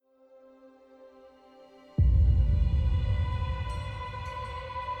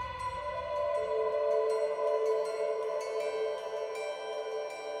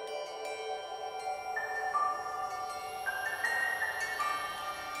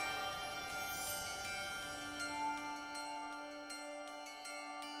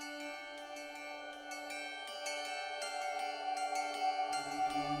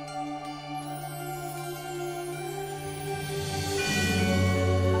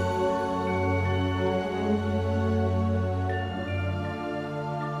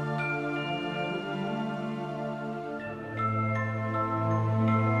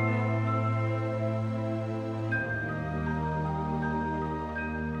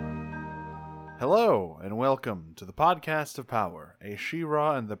Hello, and welcome to the Podcast of Power, a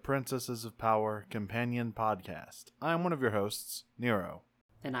She-Ra and the Princesses of Power companion podcast. I'm one of your hosts, Nero.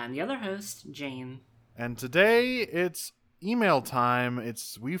 And I'm the other host, Jane. And today, it's email time.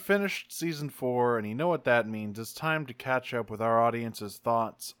 We finished Season 4, and you know what that means. It's time to catch up with our audience's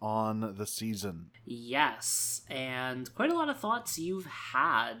thoughts on the season. Yes, and quite a lot of thoughts you've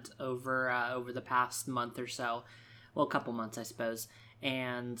had over the past month or so. Well, a couple months, I suppose.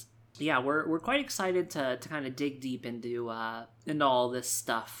 And yeah, we're quite excited to kind of dig deep into all this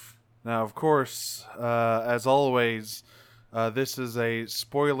stuff. Now, of course, as always, this is a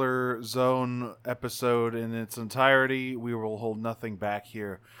spoiler zone episode in its entirety. We will hold nothing back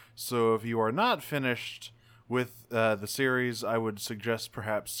here. So if you are not finished with the series, I would suggest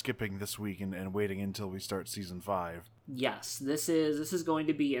perhaps skipping this week and waiting until we start Season 5. Yes, this is going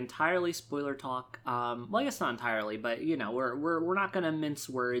to be entirely spoiler talk. Well, I guess not entirely, but you know, we're not going to mince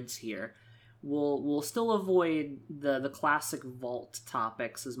words here. We'll still avoid the classic vault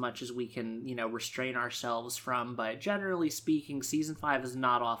topics as much as we can, restrain ourselves from. But generally speaking, Season 5 is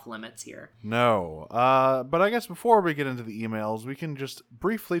not off limits here. No, but I guess before we get into the emails, we can just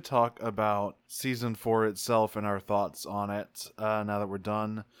briefly talk about Season 4 itself and our thoughts on it. Now that we're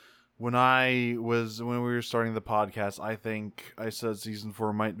done. When we were starting the podcast, I think I said Season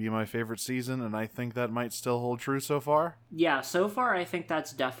 4 might be my favorite season, and I think that might still hold true so far. Yeah, so far I think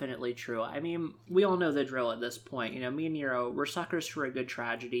that's definitely true. I mean, we all know the drill at this point. Me and Nero, we're suckers for a good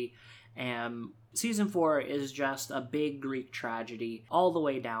tragedy, and Season 4 is just a big Greek tragedy all the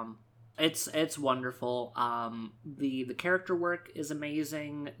way down. It's wonderful. The character work is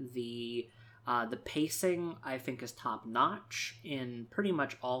amazing. The pacing, I think, is top-notch in pretty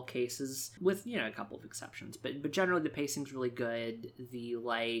much all cases, with, a couple of exceptions. But generally, the pacing's really good. The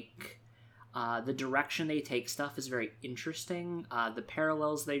direction they take stuff is very interesting. The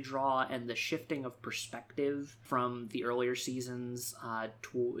parallels they draw and the shifting of perspective from the earlier seasons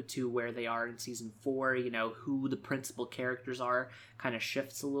to where they are in Season 4, who the principal characters are, kind of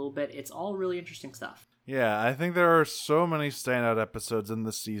shifts a little bit. It's all really interesting stuff. Yeah, I think there are so many standout episodes in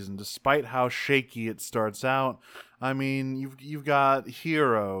this season, despite how shaky it starts out. I mean, you've got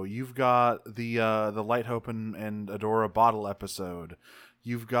Hero, you've got the Light Hope and Adora bottle episode,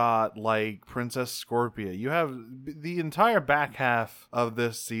 you've got Princess Scorpia. You have the entire back half of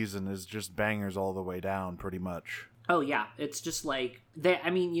this season is just bangers all the way down, pretty much. Oh yeah, it's just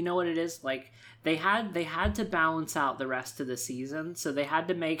you know what it is? They had to balance out the rest of the season, so they had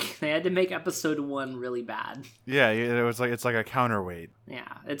to make episode 1 really bad. Yeah, it's like a counterweight.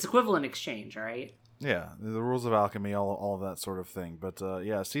 Yeah, it's equivalent exchange, all right? Yeah, the rules of alchemy, all of that sort of thing. But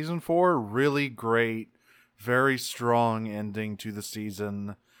yeah, Season 4, really great, very strong ending to the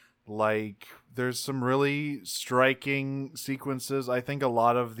season. There's some really striking sequences. I think a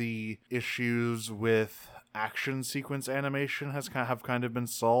lot of the issues with action sequence animation have kind of been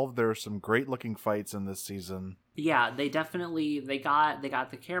solved. There are some great looking fights in this season. Yeah, they got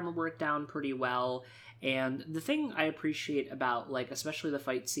the camera work down pretty well. And the thing I appreciate about especially the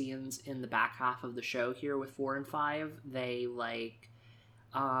fight scenes in the back half of the show here with 4 and 5, they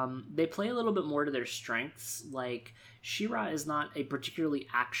play a little bit more to their strengths. She-Ra is not a particularly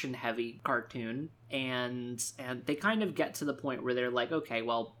action heavy cartoon, and they kind of get to the point where they're like, okay,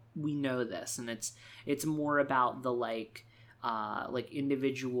 well, we know this, and it's more about the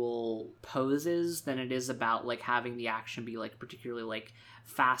individual poses than it is about having the action be particularly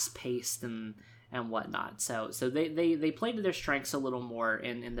fast paced and whatnot. So they play to their strengths a little more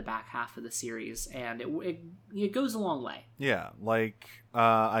in the back half of the series, and it goes a long way. Yeah,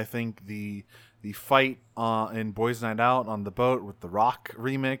 I think the fight in Boys Night Out on the boat with the Rock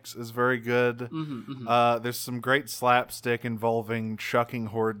remix is very good. Mm-hmm, mm-hmm. There's some great slapstick involving chucking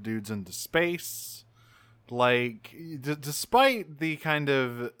horde dudes into space. Despite the kind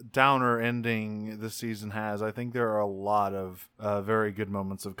of downer ending the season has, I think there are a lot of very good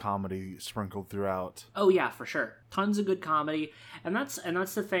moments of comedy sprinkled throughout. Oh yeah, for sure. Tons of good comedy, and that's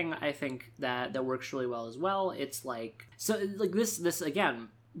the thing I think that works really well as well. It's this again.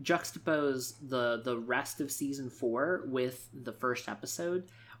 Juxtapose the rest of Season 4 with the first episode,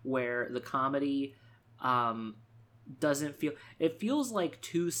 where the comedy it feels like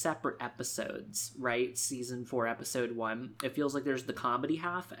 2 separate episodes, right? Season 4 episode 1, it feels like there's the comedy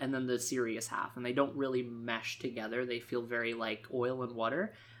half and then the serious half, and they don't really mesh together. They feel very like oil and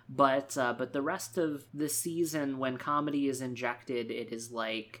water. But the rest of the season, when comedy is injected, it is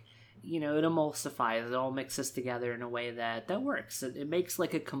it emulsifies, it all mixes together in a way that works. It makes a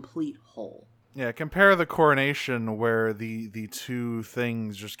complete whole. Yeah, compare the Coronation, where the two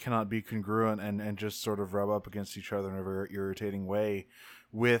things just cannot be congruent and just sort of rub up against each other in a very irritating way,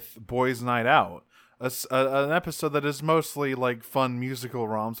 with Boys Night Out. An episode that is mostly like fun musical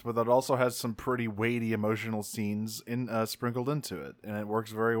romps, but that also has some pretty weighty emotional scenes sprinkled into it, and it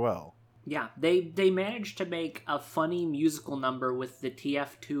works very well. Yeah, they managed to make a funny musical number with the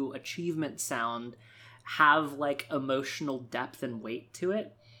TF2 achievement sound have like emotional depth and weight to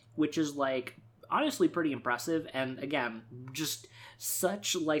it, which is like honestly pretty impressive, and again, just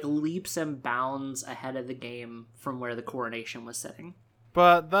such like leaps and bounds ahead of the game from where the coronation was sitting.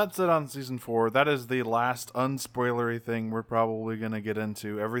 But that's it on season 4. That is the last unspoilery thing we're probably going to get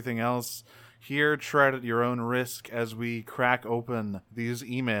into. Everything else here, tread at your own risk as we crack open these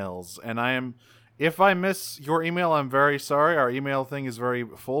emails. And if I miss your email, I'm very sorry. Our email thing is very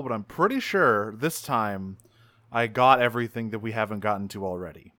full, but I'm pretty sure this time I got everything that we haven't gotten to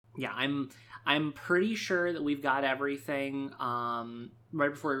already. Yeah, I'm pretty sure that we've got everything. Right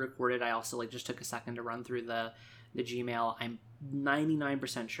before we recorded, I also just took a second to run through the Gmail. I'm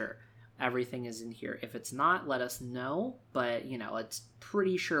 99% sure everything is in here. If it's not, let us know, but it's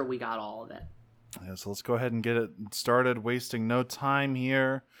pretty sure we got all of it. Yeah, so let's go ahead and get it started, wasting no time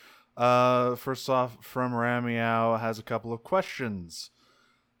here. First off, from Ramiao has a couple of questions.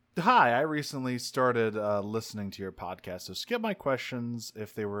 Hi, I recently started listening to your podcast, so skip my questions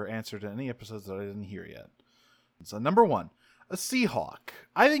if they were answered in any episodes that I didn't hear yet. So number 1, a Seahawk.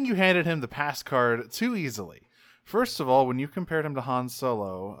 I think you handed him the pass card too easily. First of all, when you compared him to Han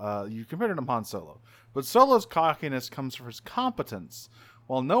Solo, but Solo's cockiness comes from his competence,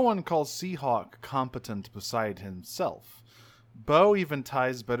 while no one calls Seahawk competent beside himself. Bo even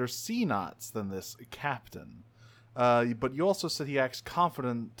ties better sea knots than this captain. But you also said he acts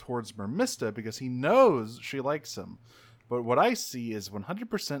confident towards Mermista because he knows she likes him. But what I see is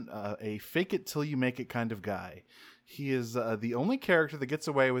 100% a fake it till you make it kind of guy. He is the only character that gets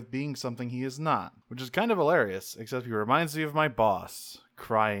away with being something he is not, which is kind of hilarious, except he reminds me of my boss,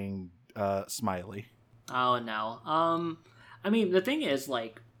 crying smiley. Oh, no. I mean, the thing is,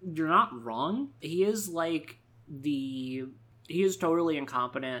 you're not wrong. He is, he is totally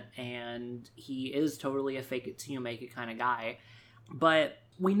incompetent, and he is totally a fake it till you make it kind of guy. But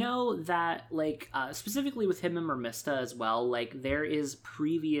we know that, specifically with him and Mermista as well, there is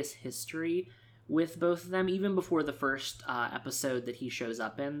previous history with both of them. Even before the first episode that he shows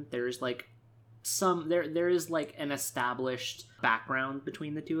up in, there's, there is, an established background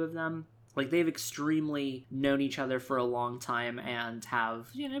between the two of them. They've extremely known each other for a long time and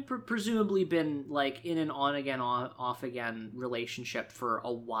have, presumably been, in an on-again, off-again relationship for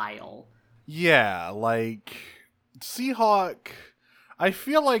a while. Yeah, Seahawk... I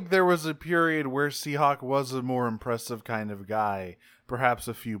feel like there was a period where Seahawk was a more impressive kind of guy, perhaps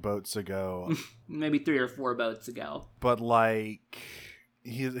a few boats ago. Maybe 3 or 4 boats ago. But,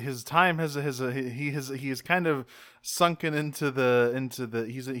 his time he is kind of sunken into the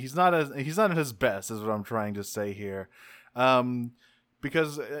he's not at his best is what I'm trying to say here,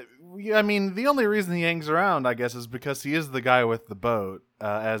 because I mean the only reason he hangs around I guess is because he is the guy with the boat,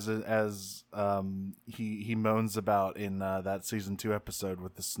 as he moans about in that season 2 episode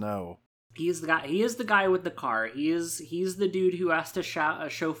with the snow. He is the guy with the car. He's the dude who has to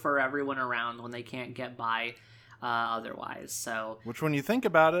chauffeur everyone around when they can't get by otherwise. So, which, when you think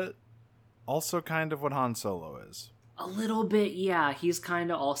about it, also kind of what Han Solo is. A little bit, yeah. He's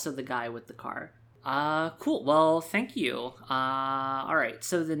kind of also the guy with the car. Cool. Well, thank you. All right.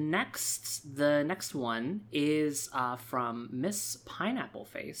 So the next one is from Miss Pineapple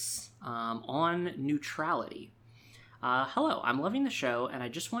Face on neutrality. Hello, I'm loving the show, and I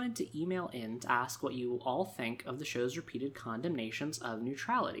just wanted to email in to ask what you all think of the show's repeated condemnations of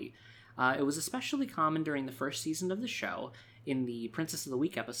neutrality. It was especially common during the first season of the show, in the Princess of the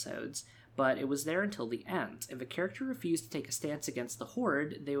Week episodes, but it was there until the end. If a character refused to take a stance against the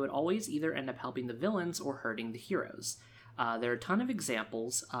Horde, they would always either end up helping the villains or hurting the heroes. There are a ton of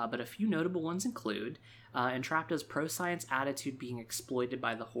examples, but a few notable ones include Entrapta's pro-science attitude being exploited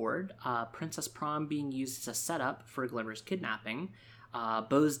by the Horde, Princess Prom being used as a setup for Glimmer's kidnapping,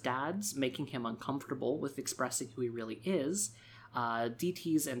 Bo's dad's making him uncomfortable with expressing who he really is,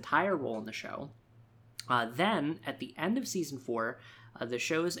 DT's entire role in the show. Then, at the end of Season 4, the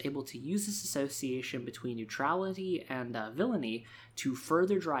show is able to use this association between neutrality and villainy to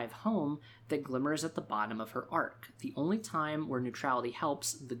further drive home that Glimmer is at the bottom of her arc. The only time where neutrality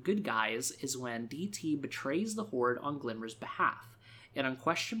helps the good guys is when DT betrays the Horde on Glimmer's behalf. It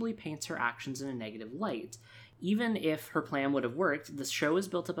unquestionably paints her actions in a negative light. Even if her plan would have worked, the show has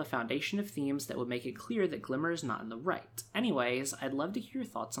built up a foundation of themes that would make it clear that Glimmer is not in the right. Anyways, I'd love to hear your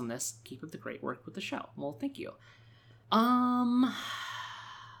thoughts on this. Keep up the great work with the show. Well, thank you.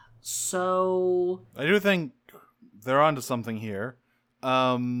 So I do think they're onto something here.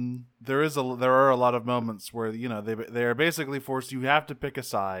 there are a lot of moments where they are basically forced. You have to pick a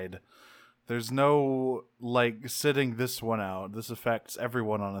side. There's no like sitting this one out. This affects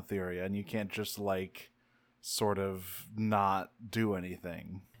everyone on Etheria, and you can't just like sort of not do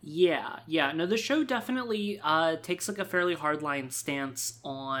anything. Yeah. No, the show definitely takes like a fairly hardline stance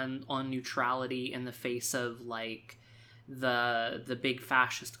on neutrality in the face of like the big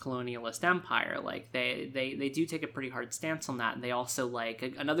fascist colonialist empire. Like they do take a pretty hard stance on that, and they also like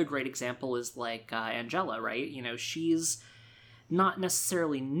another great example is like Angela, right? You know, she's not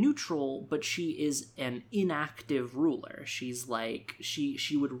necessarily neutral, but she is an inactive ruler. She's like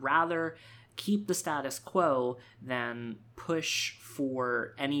she would rather keep the status quo than push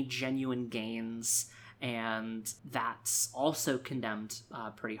for any genuine gains, and that's also condemned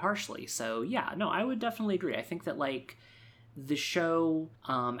pretty harshly. So yeah, no, I would definitely agree. I think that like the show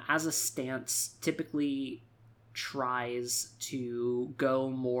as a stance typically tries to go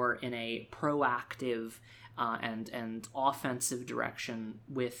more in a proactive and offensive direction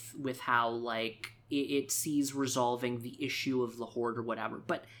with how like it sees resolving the issue of the horde or whatever.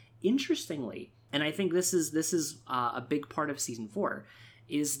 But interestingly, and I think this is a big part of season 4,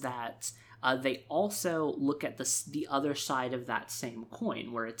 is that they also look at the other side of that same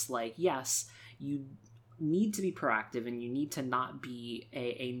coin, where it's like, yes, you need to be proactive and you need to not be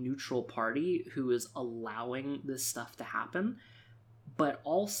a neutral party who is allowing this stuff to happen, but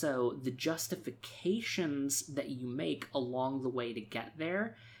also the justifications that you make along the way to get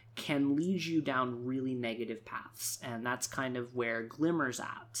there can lead you down really negative paths. And that's kind of where Glimmer's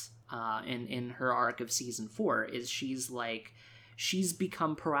at in her arc of season 4, is she's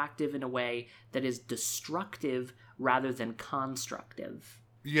become proactive in a way that is destructive rather than constructive.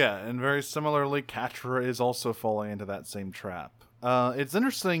 Yeah, and very similarly, Catra is also falling into that same trap. It's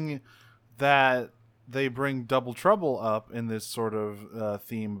interesting that they bring Double Trouble up in this sort of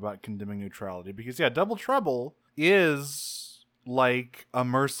theme about condemning neutrality, because yeah, Double Trouble is like a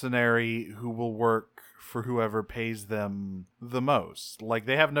mercenary who will work for whoever pays them the most. Like,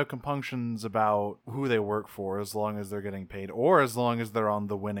 they have no compunctions about who they work for as long as they're getting paid, or as long as they're on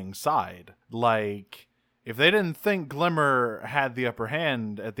the winning side. Like, if they didn't think Glimmer had the upper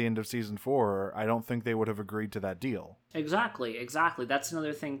hand at the end of season 4, I don't think they would have agreed to that deal. Exactly. That's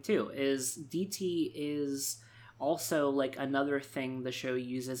another thing too. Is DT is also like another thing the show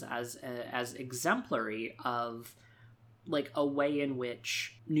uses as exemplary of like a way in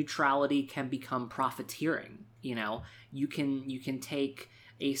which neutrality can become profiteering. You know, you can take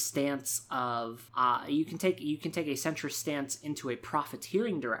a stance of you can take a centrist stance into a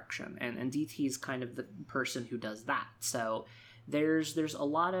profiteering direction, and DT is kind of the person who does that. So there's a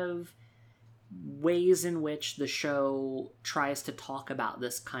lot of ways in which the show tries to talk about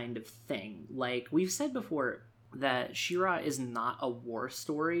this kind of thing. Like we've said before, that She-Ra is not a war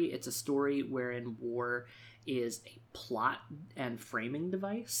story. It's a story wherein war is a plot and framing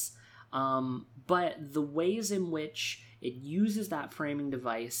device. But the ways in which it uses that framing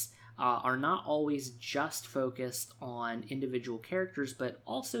device are not always just focused on individual characters, but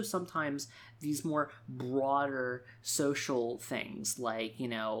also sometimes these more broader social things, like, you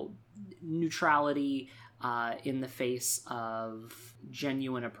know, neutrality in the face of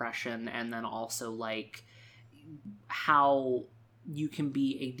genuine oppression, and then also like how you can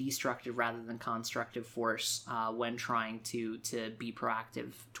be a destructive rather than constructive force when trying to be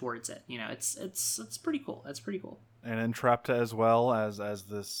proactive towards it. You know, it's pretty cool. That's pretty cool. And Entrapta, as well, as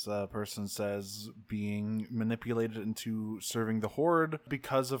this person says, being manipulated into serving the Horde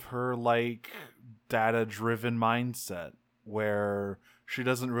because of her like data-driven mindset, where she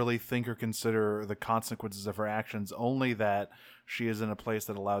doesn't really think or consider the consequences of her actions, only that she is in a place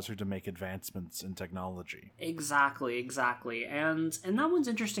that allows her to make advancements in technology. Exactly. And that one's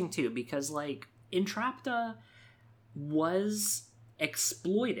interesting too, because like Entrapta was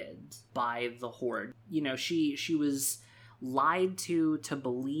exploited by the Horde. You know, she was lied to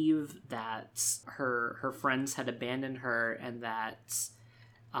believe that her friends had abandoned her, and that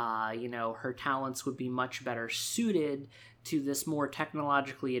you know, her talents would be much better suited to this more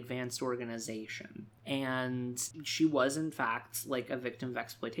technologically advanced organization. And she was in fact like a victim of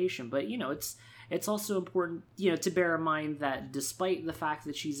exploitation. But you know, it's also important, you know, to bear in mind that despite the fact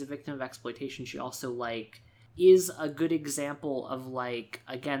that she's a victim of exploitation, she also like is a good example of like,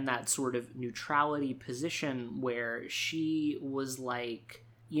 again, that sort of neutrality position where she was like,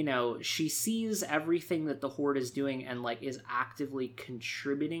 you know, she sees everything that the Horde is doing and like is actively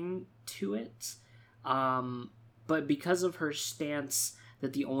contributing to it. But because of her stance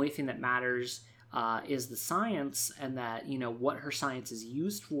that the only thing that matters is the science, and that, you know, what her science is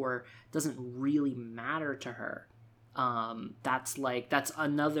used for doesn't really matter to her, that's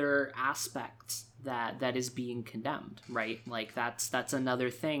another aspect that is being condemned, right? Like that's another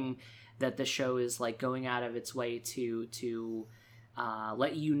thing that the show is like going out of its way to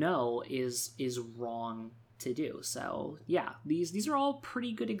let you know is wrong to do. So yeah, these are all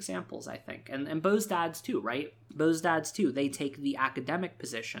pretty good examples, I think. And Bo's dads too, right? Bo's dads too, they take the academic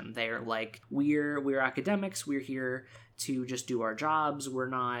position. They're like, we're academics, we're here to just do our jobs.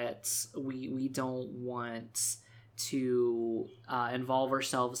 We don't want to involve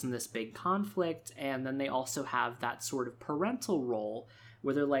ourselves in this big conflict. And then they also have that sort of parental role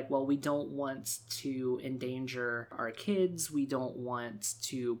where they're like, well, we don't want to endanger our kids, we don't want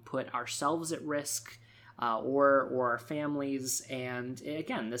to put ourselves at risk, or our families. And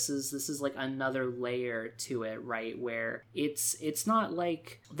again, this is like another layer to it, right? Where it's not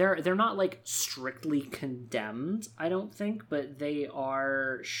like they're not like strictly condemned, I don't think, but they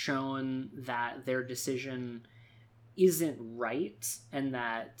are shown that their decision isn't right and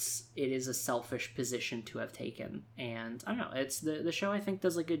that it is a selfish position to have taken. And I don't know, it's the show, I think,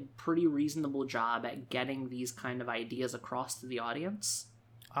 does like a pretty reasonable job at getting these kind of ideas across to the audience.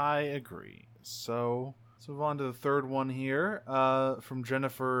 I agree. So let's move on to the third one here, from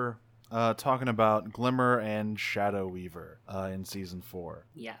Jennifer, talking about Glimmer and Shadow Weaver in season 4.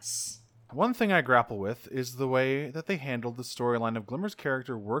 Yes. One thing I grapple with is the way that they handled the storyline of Glimmer's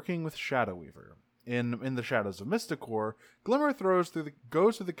character working with Shadow Weaver. In the Shadows of Mysticor, Glimmer goes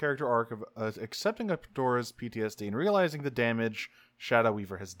through the character arc of accepting Adora's PTSD and realizing the damage Shadow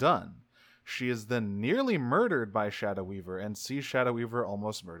Weaver has done. She is then nearly murdered by Shadow Weaver and sees Shadow Weaver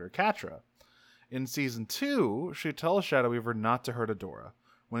almost murder Catra. In season 2, she tells Shadow Weaver not to hurt Adora.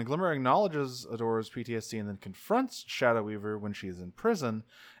 When Glimmer acknowledges Adora's PTSD and then confronts Shadow Weaver when she is in prison,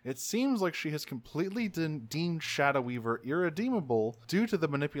 it seems like she has completely deemed Shadow Weaver irredeemable due to the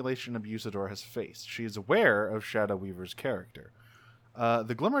manipulation and abuse Adora has faced. She is aware of Shadow Weaver's character.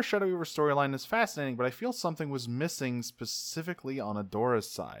 The Glimmer Shadow Weaver storyline is fascinating, but I feel something was missing specifically on Adora's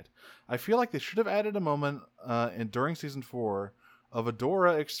side. I feel like they should have added a moment during season 4 of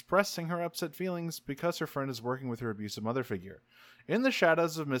Adora expressing her upset feelings because her friend is working with her abusive mother figure. In the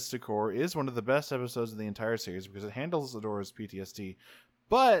Shadows of Mysticor is one of the best episodes of the entire series because it handles Adora's PTSD,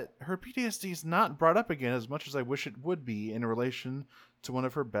 but her PTSD is not brought up again as much as I wish it would be in relation to one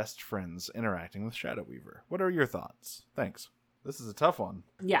of her best friends interacting with Shadow Weaver. What are your thoughts? Thanks. This is a tough one.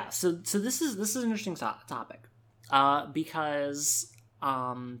 Yeah, so this is an interesting topic, because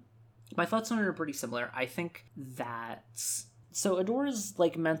my thoughts on it are pretty similar. I think that Adora's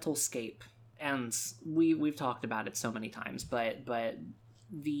like mental scape, and we've talked about it so many times, but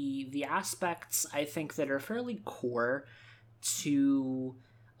the aspects I think that are fairly core to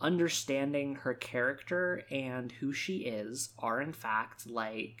understanding her character and who she is are in fact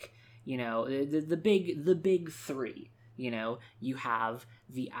like, you know, the big three. You know, you have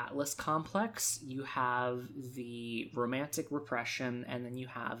the Atlas complex, you have the romantic repression, and then you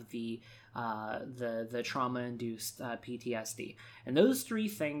have the trauma-induced PTSD. And those three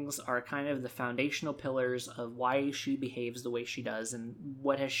things are kind of the foundational pillars of why she behaves the way she does and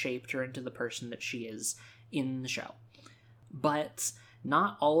what has shaped her into the person that she is in the show. But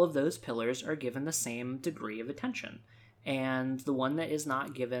not all of those pillars are given the same degree of attention. And the one that is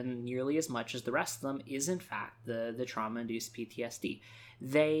not given nearly as much as the rest of them is, in fact, the trauma-induced PTSD.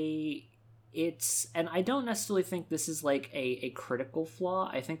 And I don't necessarily think this is like a critical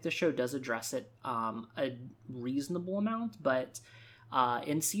flaw. I think the show does address it a reasonable amount, but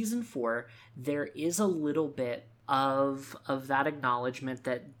in season 4, there is a little bit of that acknowledgement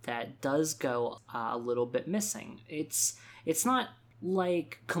that does go a little bit missing. It's not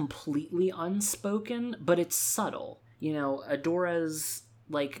like completely unspoken, but it's subtle. You know, Adora's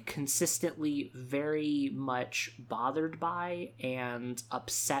like consistently very much bothered by and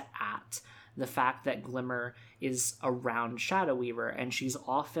upset at the fact that Glimmer is around Shadow Weaver, and she's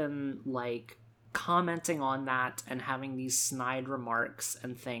often like commenting on that and having these snide remarks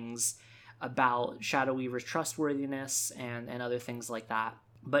and things about Shadow Weaver's trustworthiness and other things like that.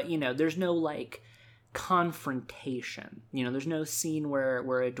 But, you know, there's no like confrontation. You know, there's no scene where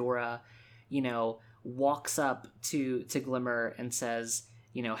Adora, you know, walks up to Glimmer and says,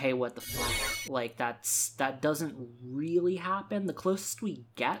 you know, hey, what the fuck? Like, that doesn't really happen. The closest we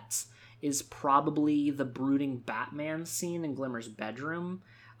get is probably the brooding Batman scene in Glimmer's bedroom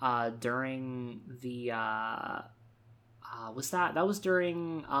during the that was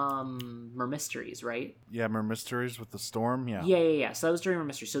during Mer Mysteries, right? Yeah, Mer Mysteries with the storm. Yeah. So that was during Mer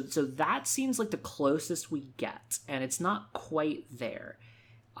Mysteries. So that seems like the closest we get, and it's not quite there.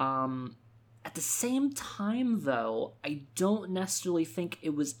 At the same time, though, I don't necessarily think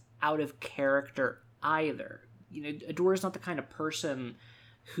it was out of character either, Adora's not the kind of person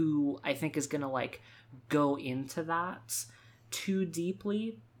who I think is gonna like go into that too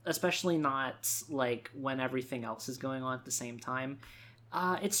deeply, especially not like when everything else is going on at the same time.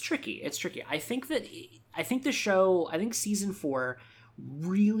 It's tricky. I think season 4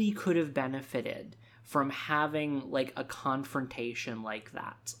 really could have benefited from having like a confrontation like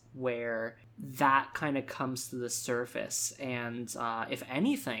that, where that kind of comes to the surface. And if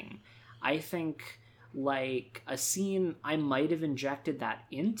anything, I think like a scene I might have injected that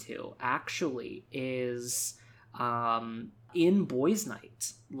into actually is in Boys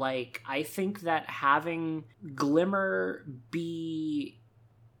Night. Like, I think that having Glimmer be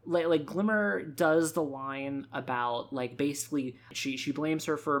like Glimmer does the line about like basically she blames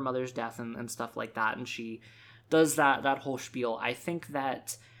her for her mother's death and stuff like that, and she does that whole spiel. I think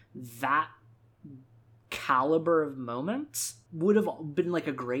that caliber of moments would have been like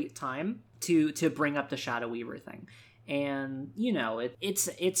a great time to bring up the Shadow Weaver thing. And it's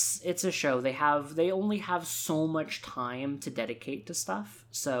a show. They only have so much time to dedicate to stuff,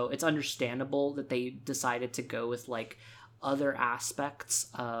 so it's understandable that they decided to go with like other aspects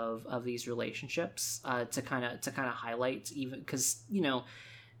of these relationships to kind of highlight, even because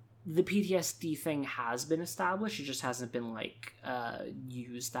the PTSD thing has been established. It just hasn't been like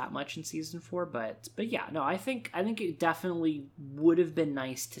used that much in season 4. But yeah, no, I think it definitely would have been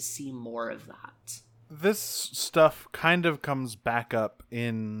nice to see more of that. This stuff kind of comes back up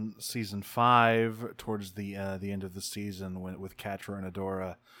in season 5 towards the end of the season with Catra and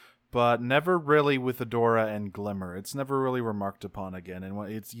Adora, but never really with Adora and Glimmer. It's never really remarked upon again.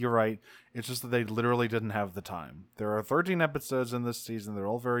 And you're right. It's just that they literally didn't have the time. There are 13 episodes in this season. They're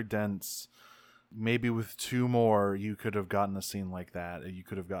all very dense. Maybe with 2 more, you could have gotten a scene like that. You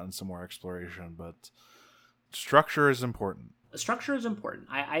could have gotten some more exploration, but structure is important. Structure is important.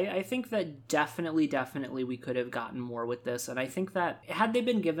 I think that definitely we could have gotten more with this. And I think that had they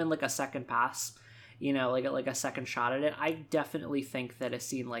been given like a second pass, like a second shot at it, I definitely think that a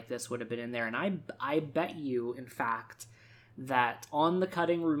scene like this would have been in there. And I bet you, in fact, that on the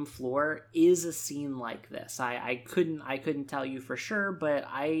cutting room floor is a scene like this. I couldn't tell you for sure, but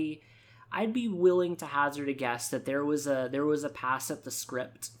I'd be willing to hazard a guess that there was a pass at the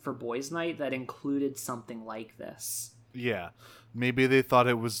script for Boys Night that included something like this. Yeah. Maybe they thought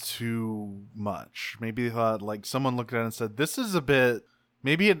it was too much. Maybe they thought, like, someone looked at it and said, this is a bit...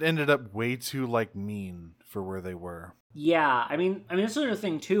 Maybe it ended up way too, like, mean for where they were. Yeah, I mean, that's another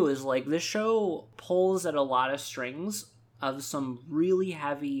thing, too, is, like, this show pulls at a lot of strings of some really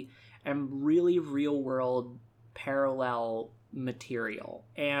heavy and really real-world parallel material.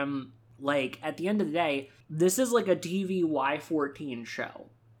 And, like, at the end of the day, this is, like, a TV Y14 show.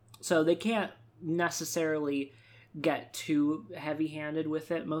 So they can't necessarily get too heavy-handed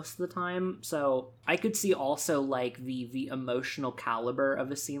with it most of the time. So I could see also like the emotional caliber of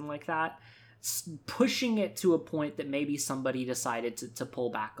a scene like that pushing it to a point that maybe somebody decided to pull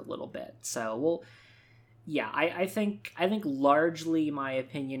back a little bit. So well, yeah, I think largely my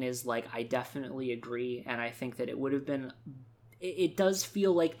opinion is like I definitely agree, and I think that it would have been. It does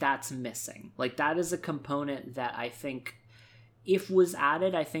feel like that's missing. Like that is a component that I think, if was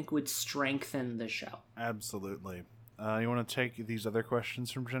added, I think would strengthen the show. Absolutely. You want to take these other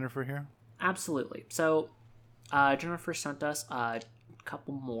questions from Jennifer here? Absolutely. So Jennifer sent us a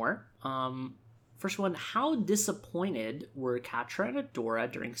couple more. First one, how disappointed were Catra and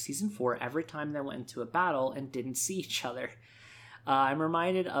Adora during season 4 every time they went into a battle and didn't see each other? I'm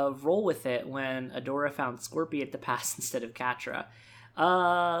reminded of Roll With It when Adora found Scorpion to pass instead of Catra.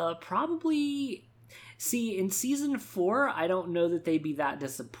 Probably... See, in season 4, I don't know that they'd be that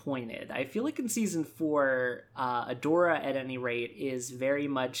disappointed. I feel like in season 4, Adora, at any rate, is very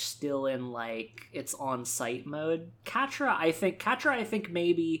much still in, like, it's on-site mode. Catra, I think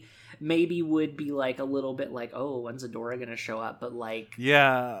maybe would be, like, a little bit like, oh, when's Adora gonna show up? But, like...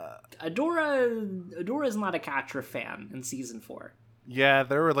 Yeah. Adora's not a Catra fan in season 4. Yeah,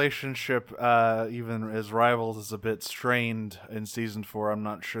 their relationship, even as rivals, is a bit strained in season 4. I'm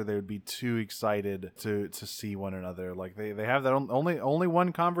not sure they would be too excited to see one another. Like they have that only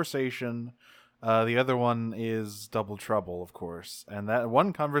one conversation. The other one is Double Trouble, of course, and that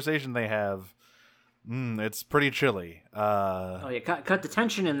one conversation they have, it's pretty chilly. Oh yeah, cut the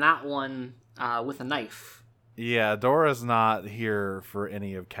tension in that one with a knife. Yeah, Dora's not here for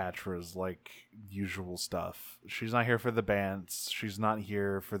any of Catra's like usual stuff. She's not here for the bants. She's not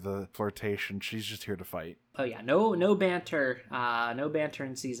here for the flirtation. She's just here to fight. Oh yeah, no banter. No banter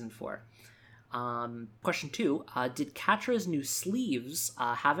in season 4. Question 2: did Catra's new sleeves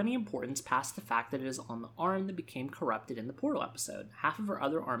have any importance past the fact that it is on the arm that became corrupted in the portal episode? Half of her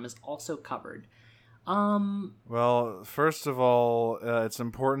other arm is also covered. Well, first of all, it's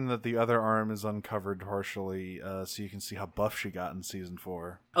important that the other arm is uncovered partially, so you can see how buff she got in season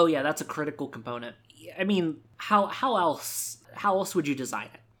 4. Oh yeah, that's a critical component. I mean, how else would you design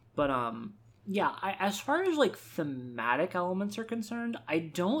it? But yeah, as far as like thematic elements are concerned, I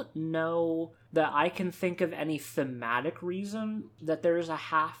don't know that I can think of any thematic reason that there's a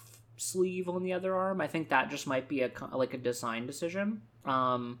half sleeve on the other arm. I think that just might be a design decision.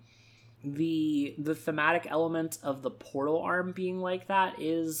 The thematic element of the portal arm being like that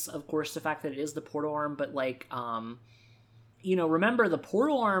is, of course, the fact that it is the portal arm, but like remember the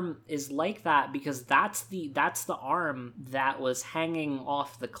portal arm is like that because that's the arm that was hanging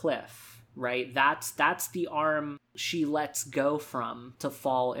off the cliff, right? That's the arm she lets go from to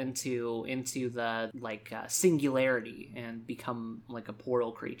fall into the singularity and become like a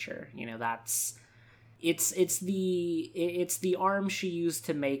portal creature. That's it's the arm she used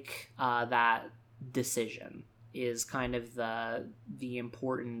to make that decision is kind of the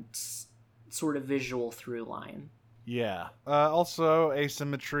important sort of visual through line. Yeah. Also,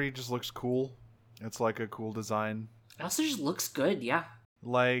 asymmetry just looks cool. It's like a cool design. It also just looks good, yeah.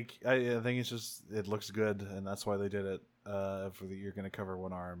 Like, I think it looks good, and that's why they did it. You're going to cover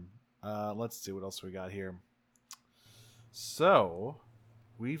one arm. Let's see what else we got here. So,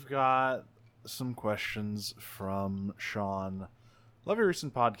 we've got some questions from Sean. Love your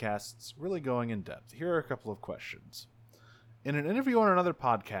recent podcasts, really going in depth. Here are a couple of questions. In an interview on another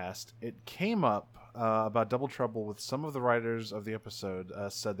podcast, it came up about Double Trouble with some of the writers of the episode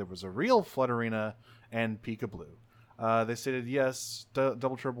said there was a real Flutterina and Peekaboo. They stated, yes,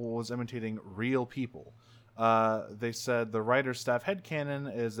 Double Trouble was imitating real people. They said the writer's staff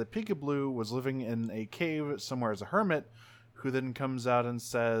headcanon is that Peekaboo was living in a cave somewhere as a hermit, who then comes out and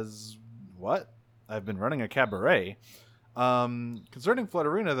says, what? I've been running a cabaret. Concerning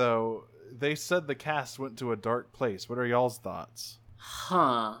Flutterina, though, they said the cast went to a dark place. What are y'all's thoughts?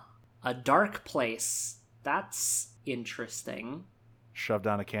 Huh. A dark place. That's interesting. Shoved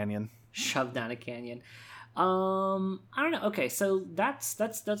down a canyon. Shoved down a canyon. I don't know. Okay, so that's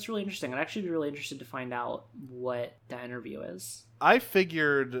really interesting. I'd actually be really interested to find out what that interview is. I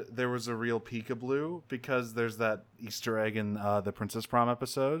figured there was a real Peekaboo because there's that Easter egg in the Princess Prom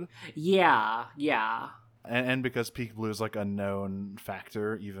episode. Yeah. And because Peekaboo is like a known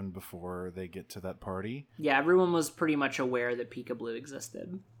factor even before they get to that party. Yeah, everyone was pretty much aware that Peekaboo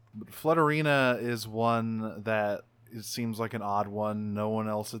existed. But Flutterina is one that it seems like an odd one. No one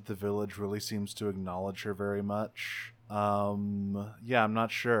else at the village really seems to acknowledge her very much. Yeah, I'm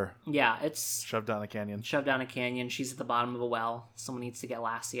not sure. Yeah, it's shoved down a canyon. Shoved down a canyon. She's at the bottom of a well. Someone needs to get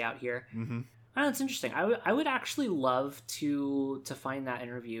Lassie out here. Mm-hmm. I know, it's interesting. I would actually love to find that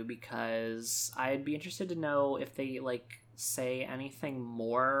interview because I'd be interested to know if they say anything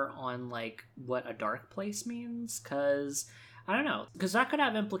more on what a dark place means, because I don't know, because that could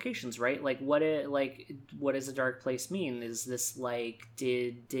have implications, right? What does a dark place mean? Is this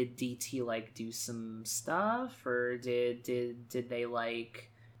did DT do some stuff, or did they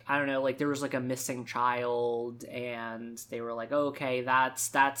I don't know, there was a missing child and they were oh, okay,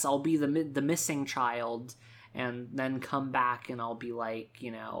 that's I'll be the missing child, and then come back and I'll be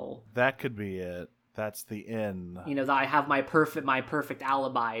that could be it. That's the inn. That I have my perfect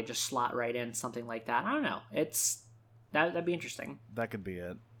alibi, just slot right in, something like that. I don't know. That'd be interesting. That could be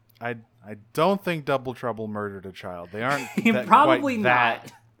it. I don't think Double Trouble murdered a child. They aren't probably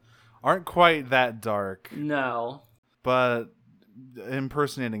not. Aren't quite that dark. No. But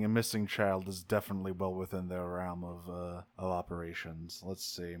impersonating a missing child is definitely well within their realm of operations. Let's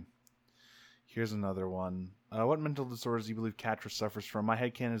see. Here's another one. What mental disorders do you believe Catra suffers from? My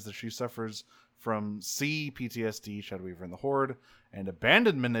headcanon is that she suffers from C, PTSD, Shadow Weaver and the Horde, and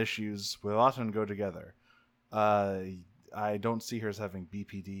abandonment issues will often go together. I don't see her as having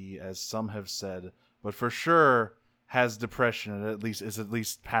BPD, as some have said, but for sure has depression and is at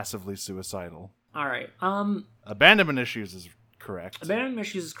least passively suicidal. All right. Abandonment issues is correct. Abandonment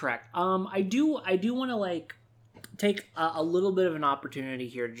issues is correct. I do want to take a little bit of an opportunity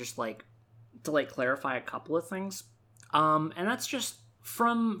here to just to clarify a couple of things. And that's just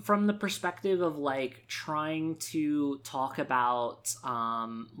from the perspective of trying to talk about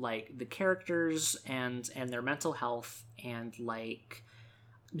the characters and their mental health and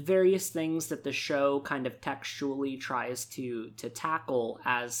various things that the show kind of textually tries to tackle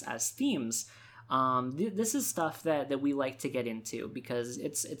as themes. This is stuff that we like to get into because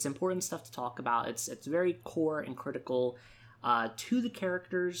it's important stuff to talk about. It's very core and critical to the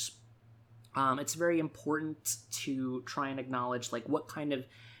characters. It's very important to try and acknowledge what kind of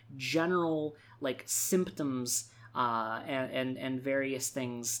general symptoms and various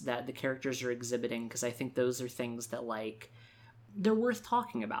things that the characters are exhibiting, because I think those are things that like they're worth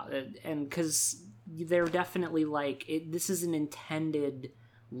talking about, and because they're definitely like this is an intended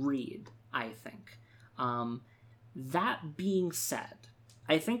read, I think. That being said,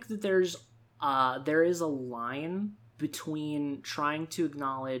 I think that there is a line between trying to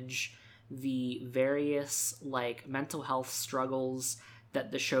acknowledge the various like mental health struggles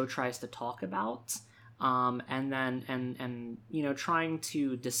that the show tries to talk about, and then and trying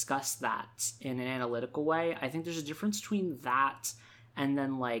to discuss that in an analytical way. I think there's a difference between that and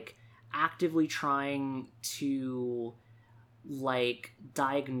then like actively trying to like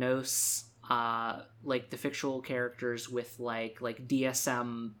diagnose like the fictional characters with like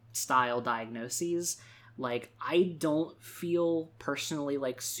DSM style diagnoses. Like I don't feel personally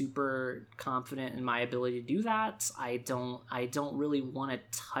like super confident in my ability to do that. I don't really want to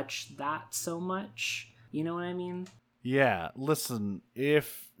touch that so much. You know what I mean? Yeah, listen,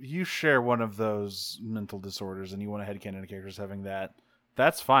 if you share one of those mental disorders and you want to headcanon characters having that,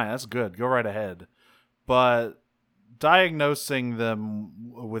 that's fine. That's good. Go right ahead. But diagnosing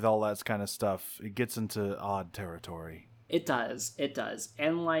them with all that kind of stuff, it gets into odd territory. It does. It does.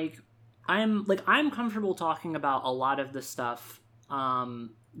 And I'm comfortable talking about a lot of the stuff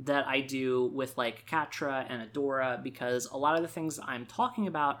that I do with like Katra and Adora, because a lot of the things I'm talking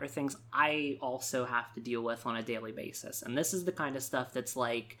about are things I also have to deal with on a daily basis. And this is the kind of stuff that's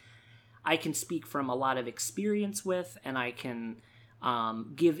like I can speak from a lot of experience with, and I can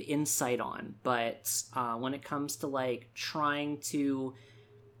give insight on. But when it comes to like trying to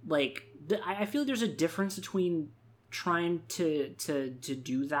like, I feel there's a difference between trying to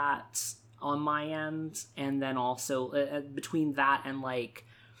do that on my end, and then also between that and like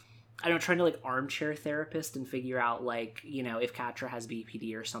I don't know, trying to like armchair therapist and figure out like if Katra has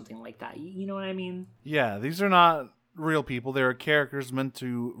BPD or something like that. You know what I mean? Yeah, these are not real people. They are characters meant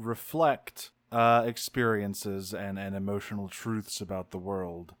to reflect experiences and emotional truths about the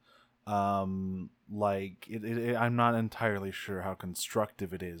world. Like I'm not entirely sure how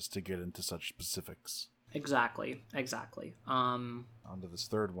constructive it is to get into such specifics. Exactly. On to this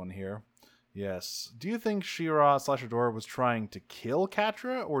third one here. Yes. Do you think She-Ra / Adora was trying to kill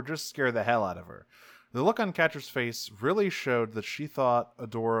Katra or just scare the hell out of her? The look on Katra's face really showed that she thought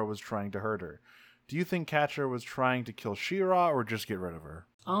Adora was trying to hurt her. Do you think Katra was trying to kill She-Ra or just get rid of her?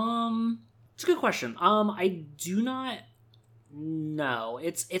 It's a good question. I do not know.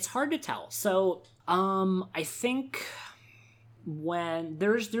 It's hard to tell. So, I think when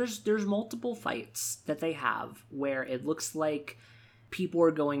there's multiple fights that they have where it looks like people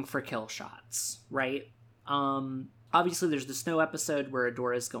are going for kill shots, right? Obviously there's the snow episode where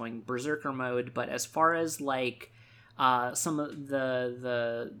Adora is going berserker mode, but as far as like some of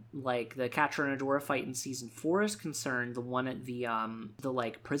the like the Katra and Adora fight in season 4 is concerned, the one at the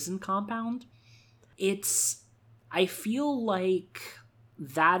like prison compound, I feel like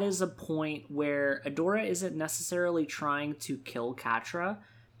that is a point where Adora isn't necessarily trying to kill Katra,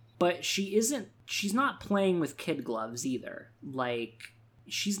 but she's not playing with kid gloves either. Like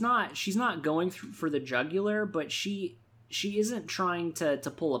she's not going for the jugular, but she isn't trying to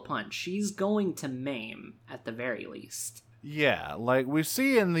pull a punch. She's going to maim at the very least. Yeah, like we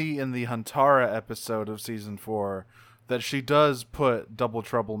see in the Huntara episode of season 4 that she does put Double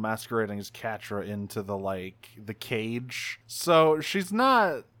Trouble masquerading as Katra into the cage. So she's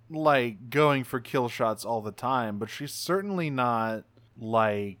not like going for kill shots all the time, but she's certainly not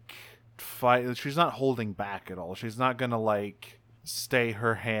like she's not holding back at all. She's not gonna like stay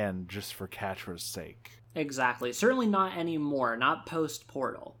her hand just for Katra's sake. Exactly. Certainly not anymore. Not post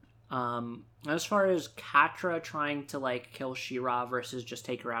Portal. As far as Katra trying to like kill She-Ra versus just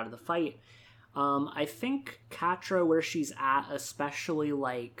take her out of the fight, I think Katra, where she's at, especially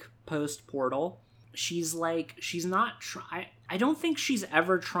like post Portal, she's not I don't think she's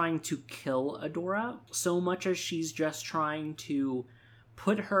ever trying to kill Adora so much as she's just trying to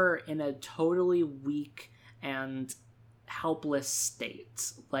put her in a totally weak and helpless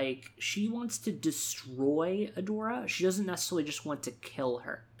state. Like, she wants to destroy Adora. She doesn't necessarily just want to kill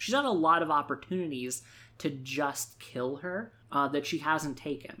her. She's had a lot of opportunities to just kill her that she hasn't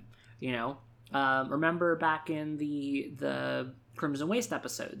taken, you know? Remember back in the Crimson Waste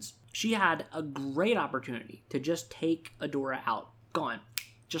episodes, she had a great opportunity to just take Adora out. Gone.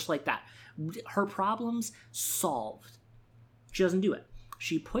 Just like that. Her problems solved. She doesn't do it.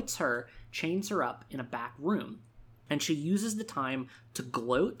 She chains her up in a back room, and she uses the time to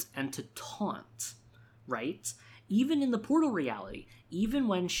gloat and to taunt, right? Even in the portal reality, even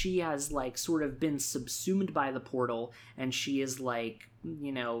when she has like sort of been subsumed by the portal and she is like,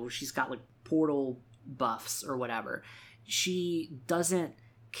 she's got like portal buffs or whatever. She doesn't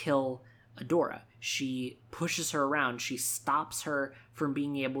kill Adora. She pushes her around. She stops her from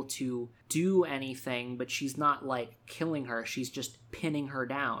being able to do anything, but she's not like killing her. She's just pinning her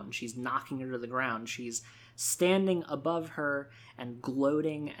down. She's knocking her to the ground. She's standing above her and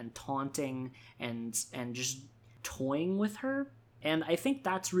gloating and taunting and just toying with her. And I think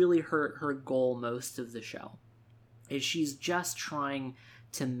that's really her goal most of the show. Is she's just trying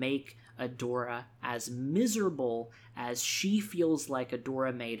to make Adora as miserable as she feels like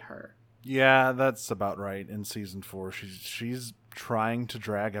Adora made her. Yeah, that's about right. In season 4, she's trying to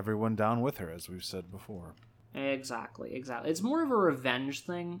drag everyone down with her, as we've said before. Exactly. It's more of a revenge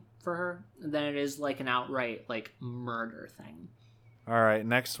thing for her than it is like an outright like murder thing. All right,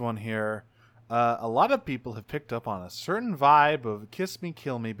 next one here. A lot of people have picked up on a certain vibe of kiss me,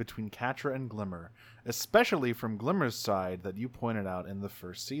 kill me between Catra and Glimmer, especially from Glimmer's side that you pointed out in the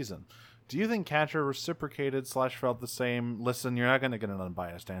first season. Do you think Catra reciprocated / felt the same? Listen, you're not going to get an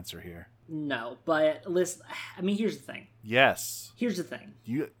unbiased answer here. No, but listen, I mean, here's the thing. Yes. Here's the thing.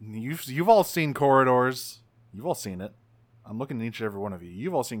 You've all seen Corridors. You've all seen it. I'm looking at each and every one of you.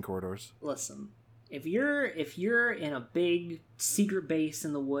 You've all seen Corridors. Listen, if you're in a big secret base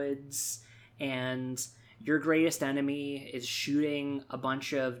in the woods and your greatest enemy is shooting a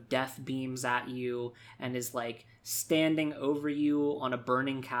bunch of death beams at you and is like standing over you on a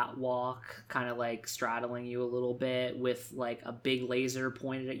burning catwalk, kind of like straddling you a little bit with like a big laser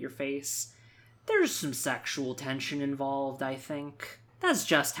pointed at your face, there's some sexual tension involved, I think. That's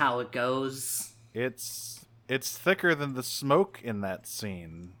just how it goes. It's thicker than the smoke in that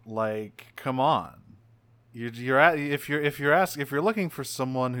scene. Like, come on. If you're looking for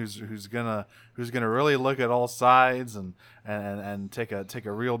someone who's gonna really look at all sides and take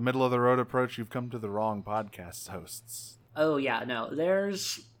a real middle of the road approach, you've come to the wrong podcast hosts. Oh yeah, no.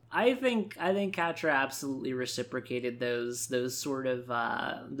 I think Catra absolutely reciprocated those sort of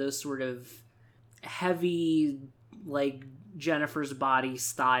heavy, like Jennifer's Body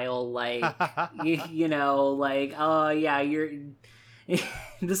style, like you know, like, oh yeah, you're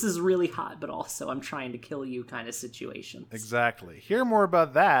this is really hot, but also I'm trying to kill you kind of situations. Exactly. Hear more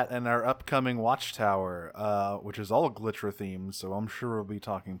about that in our upcoming Watchtower, which is all Glitcher themed, so I'm sure we'll be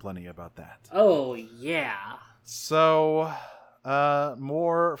talking plenty about that. Oh, yeah. So,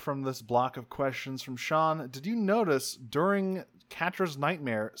 more from this block of questions from Sean. Did you notice during Catra's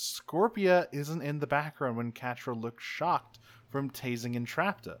nightmare, Scorpia isn't in the background when Catra looked shocked from tasing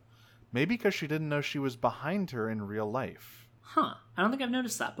Entrapta? Maybe because she didn't know she was behind her in real life. Huh. I don't think I've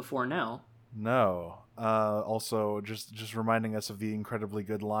noticed that before, no. No. Also, just reminding us of the incredibly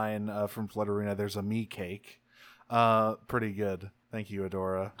good line from Flutterina, there's a me cake. Pretty good. Thank you,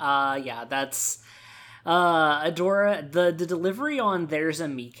 Adora. Yeah, that's... Adora, the delivery on "There's a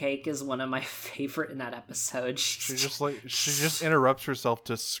Me Cake" is one of my favorite in that episode. She just interrupts herself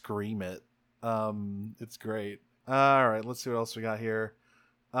to scream it. It's great. All right, let's see what else we got here.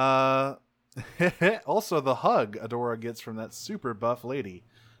 Also, the hug Adora gets from that super buff lady.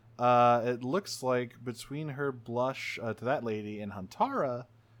 It looks like between her blush to that lady and Huntara,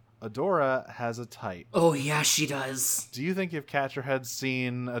 Adora has a type. Oh, yeah, she does. Do you think if Catra had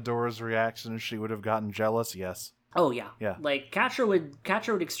seen Adora's reaction, she would have gotten jealous? Yes. Oh, yeah. Yeah. Like, Catra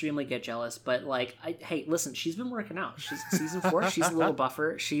would extremely get jealous, but, like, hey, listen, she's been working out. She's season 4, she's a little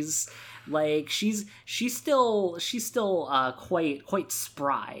buffer. She's still quite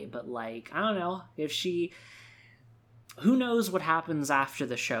spry, but, like, I don't know, who knows what happens after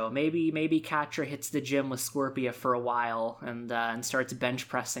the show? Maybe Catra hits the gym with Scorpia for a while and starts bench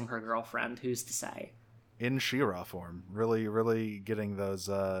pressing her girlfriend. Who's to say? In She-Ra form, really getting those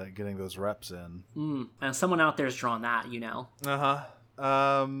reps in. And someone out there's drawn that, you know.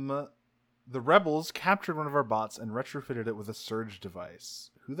 The rebels captured one of our bots and retrofitted it with a surge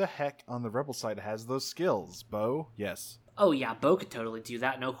device. Who the heck on the rebel side has those skills? Bo? Yes. Oh yeah, Bo could totally do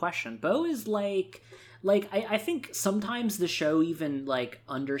that, no question. Bo is like I think sometimes the show even like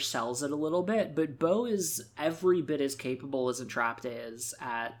undersells it a little bit, but Bo is every bit as capable as Entrapta is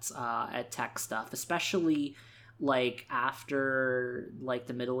at tech stuff, especially like after like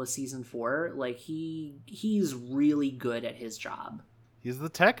the middle of season 4. Like he's really good at his job. He's the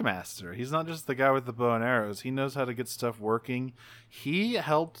tech master. He's not just the guy with the bow and arrows. He knows how to get stuff working. He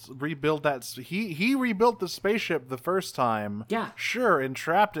helped rebuild that. He rebuilt the spaceship the first time. Yeah. Sure,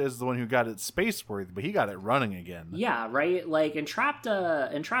 Entrapta is the one who got it space-worthy, but he got it running again. Yeah, right? Like, Entrapta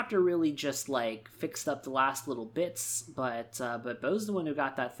really just, like, fixed up the last little bits, but Bo's the one who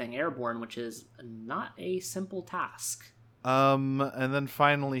got that thing airborne, which is not a simple task. And then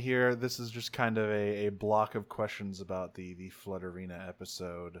finally here, this is just kind of a block of questions about the Flutterina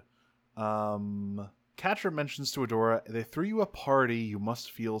episode. Catra mentions to Adora, they threw you a party, you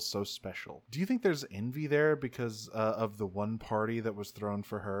must feel so special. Do you think there's envy there because of the one party that was thrown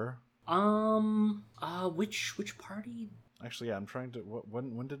for her? Which party? Actually, yeah, I'm trying to.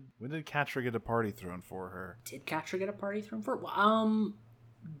 When did Catra get a party thrown for her? Did Catra get a party thrown for her?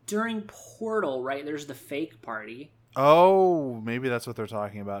 During Portal, right? There's the fake party. Oh, maybe that's what they're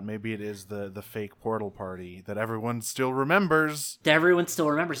talking about. Maybe it is the fake Portal party that everyone still remembers. That everyone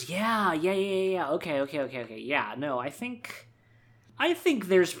still remembers. Yeah. Okay. Yeah, no, I think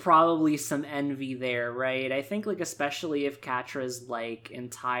there's probably some envy there, right? I think, like, especially if Catra's, like,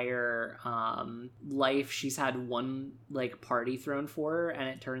 entire life, she's had one, like, party thrown for her, and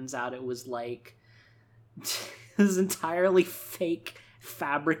it turns out it was, like, it was entirely fake,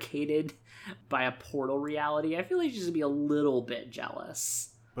 fabricated by a Portal reality. I feel like she's gonna be a little bit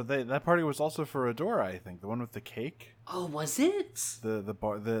jealous. But that party was also for Adora, I think. The one with the cake. Oh, was it?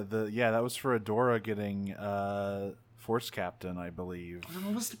 Yeah, that was for Adora getting Force Captain, I believe. Well,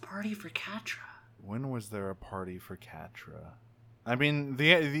 what was the party for Catra? When was there a party for Catra? I mean,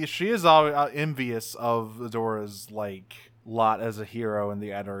 she is envious of Adora's, like, lot as a hero and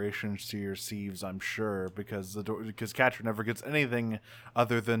the adoration she receives, I'm sure, because Catra never gets anything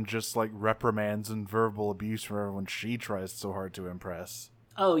other than just, like, reprimands and verbal abuse from everyone she tries so hard to impress.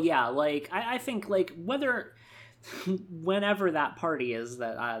 Oh yeah, like I think, like, whenever that party is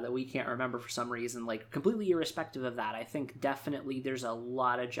that we can't remember for some reason, like, completely irrespective of that, I think definitely there's a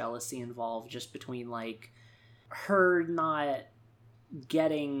lot of jealousy involved just between, like, her not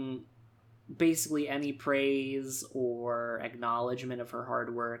getting basically any praise or acknowledgement of her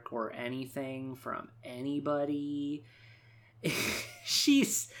hard work or anything from anybody.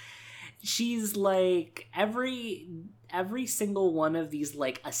 she's like, every single one of these,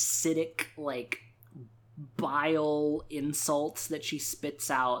 like, acidic, like, bile insults that she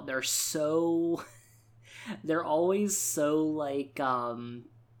spits out, they're always so, like,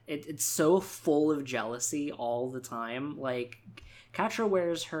 it's so full of jealousy all the time. Like, Catra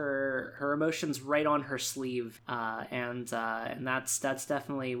wears her emotions right on her sleeve, and that's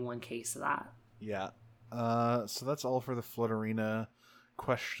definitely one case of that. Yeah. So that's all for the Flutterina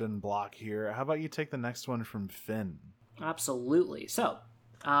question block here. How about you take the next one from Finn? Absolutely. So,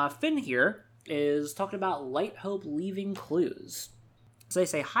 Finn here is talking about Light Hope leaving clues. So they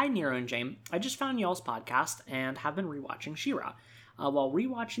say, "Hi, Nero and James. I just found y'all's podcast and have been rewatching She-Ra. While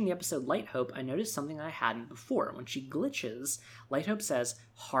rewatching the episode Light Hope, I noticed something I hadn't before. When she glitches, Light Hope says,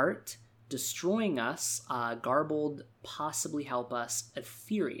 'Heart, destroying us, garbled, possibly help us,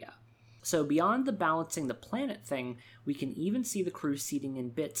 Etheria.' So beyond the balancing the planet thing, we can even see the crew seeding in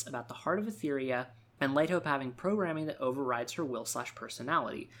bits about the heart of Etheria and Light Hope having programming that overrides her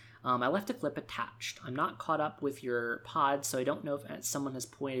will/personality. I left a clip attached. I'm not caught up with your pod, so I don't know if someone has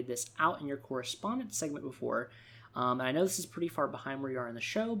pointed this out in your correspondence segment before. And I know this is pretty far behind where you are in the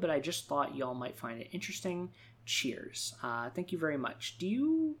show, but I just thought y'all might find it interesting. Cheers. Thank you very much. Did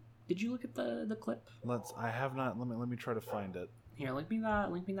you look at the clip? I have not. Let me try to find it. Here, link me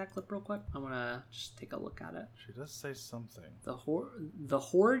that clip real quick. I want to just take a look at it. She does say something. The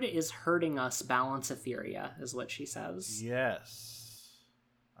horde is hurting us. Balance Etheria is what she says. Yes.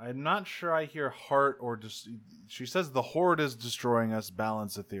 I'm not sure I hear heart or just. She says the horde is destroying us.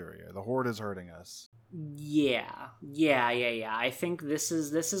 Balance Etheria. The horde is hurting us. Yeah. I think this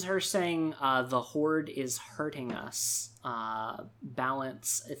is her saying the horde is hurting us.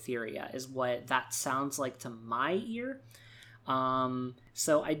 Balance Etheria is what that sounds like to my ear.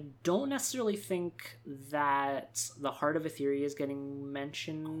 So I don't necessarily think that the heart of Etheria is getting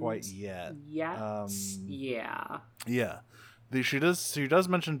mentioned quite yet. Yeah. Yeah. She does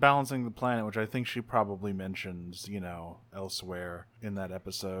mention balancing the planet, which I think she probably mentions, elsewhere in that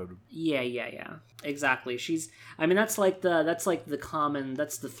episode. Yeah. Exactly. That's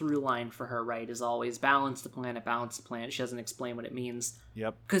the through line for her, right? Is always balance the planet. She doesn't explain what it means.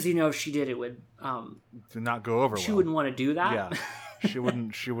 Yep. Because, if she did, it would to not go over. She wouldn't want to do that. Yeah. She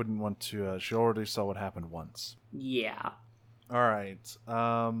wouldn't want to. She already saw what happened once. Yeah. All right.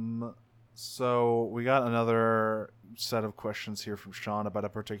 So we got another set of questions here from Sean about a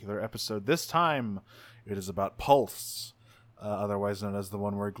particular episode. This time, it is about Pulse, otherwise known as the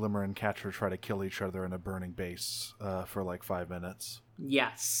one where Glimmer and Catra try to kill each other in a burning base for like 5 minutes.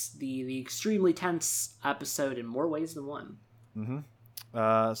 Yes, the extremely tense episode in more ways than one. Mm-hmm.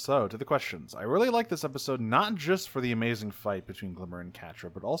 So, to the questions. I really like this episode, not just for the amazing fight between Glimmer and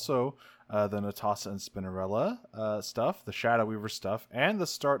Catra, but also the Natasa and Spinnerella stuff, the Shadow Weaver stuff, and the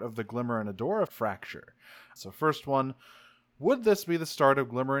start of the Glimmer and Adora fracture. So, first one, would this be the start of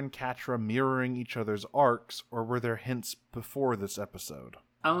Glimmer and Catra mirroring each other's arcs, or were there hints before this episode?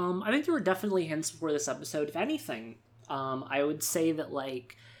 I think there were definitely hints before this episode. If anything, I would say that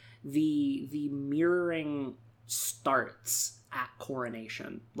like the mirroring starts at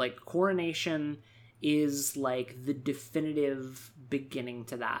Coronation. Like Coronation is like the definitive beginning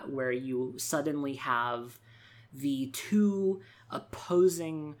to that, where you suddenly have the two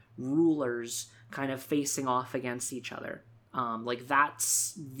opposing rulers kind of facing off against each other.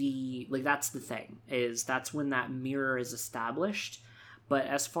 That's the thing, is that's when that mirror is established. But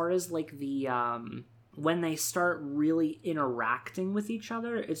as far as like the when they start really interacting with each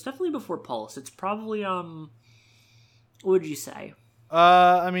other, it's definitely before Pulse. It's probably what would you say?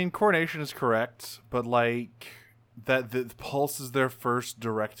 I mean, Coronation is correct, but like that the Pulse is their first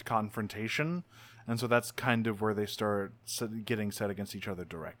direct confrontation, and so that's kind of where they start getting set against each other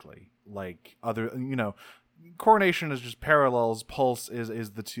directly. Like other, Coronation is just parallels. Pulse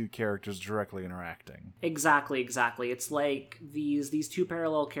is the two characters directly interacting. Exactly. It's like these two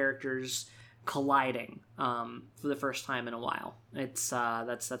parallel characters colliding for the first time in a while. It's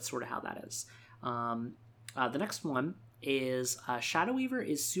that's sort of how that is. The next one is Shadow Weaver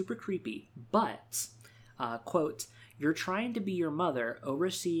is super creepy, but quote, "You're trying to be your mother,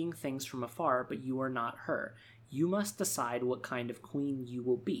 overseeing things from afar, but you are not her. You must decide what kind of queen you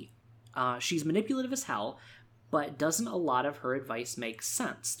will be." She's manipulative as hell, but doesn't a lot of her advice make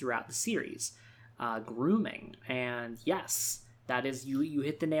sense throughout the series? Grooming, and yes, that is, you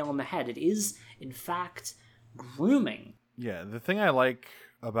hit the nail on the head. It is, in fact, grooming. Yeah, the thing I like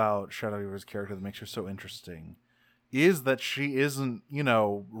about Shadow Weaver's character that makes her so interesting is that she isn't,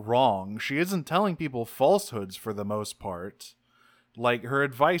 wrong. She isn't telling people falsehoods for the most part. Like, her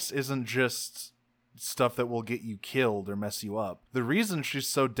advice isn't just stuff that will get you killed or mess you up. The reason she's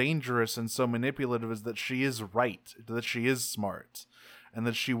so dangerous and so manipulative is that she is right, that she is smart, and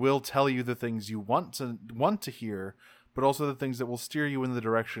that she will tell you the things you want to hear, but also the things that will steer you in the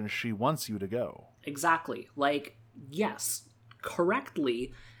direction she wants you to go. Exactly. Like, yes,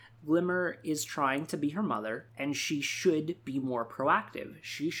 correctly, Glimmer is trying to be her mother, and she should be more proactive.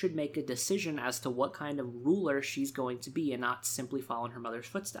 She should make a decision as to what kind of ruler she's going to be and not simply follow in her mother's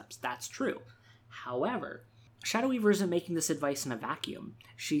footsteps. That's true. However, Shadow Weaver isn't making this advice in a vacuum.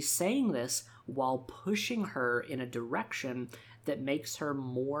 She's saying this while pushing her in a direction that makes her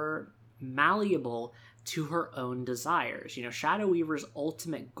more malleable to her own desires. Shadow Weaver's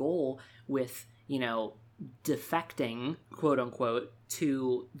ultimate goal with, defecting, quote unquote,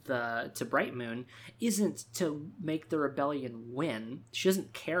 to Bright Moon isn't to make the rebellion win. She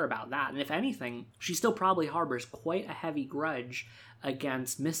doesn't care about that. And if anything, she still probably harbors quite a heavy grudge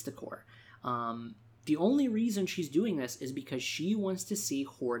against Mysticor. The only reason she's doing this is because she wants to see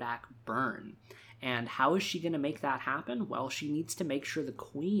Hordak burn. And how is she going to make that happen? Well, she needs to make sure the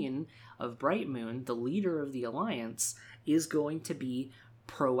Queen of Bright Moon, the leader of the Alliance, is going to be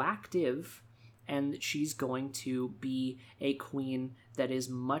proactive, and she's going to be a queen that is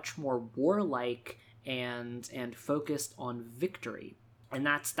much more warlike and focused on victory. And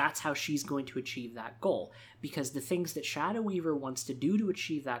that's how she's going to achieve that goal. Because the things that Shadow Weaver wants to do to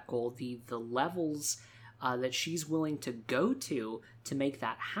achieve that goal, the levels that she's willing to go to make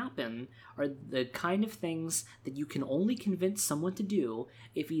that happen, are the kind of things that you can only convince someone to do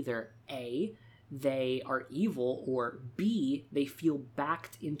if either A, they are evil, or B, they feel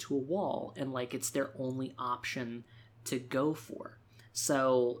backed into a wall and like it's their only option to go for.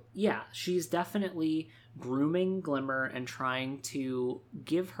 So yeah, she's definitely grooming Glimmer and trying to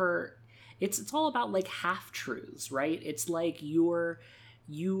give her, it's all about like half truths, right? It's like you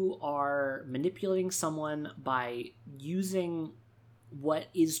are manipulating someone by using what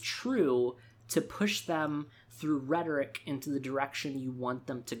is true to push them through rhetoric into the direction you want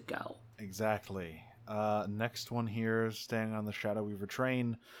them to go. Exactly. Next one here, staying on the Shadow Weaver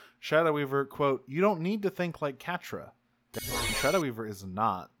train. Shadow Weaver, quote, "You don't need to think like Catra." Shadow Weaver is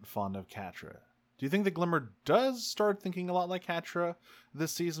not fond of Catra. Do you think that Glimmer does start thinking a lot like Catra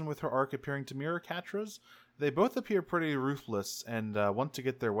this season with her arc appearing to mirror Catra's? They both appear pretty ruthless and want to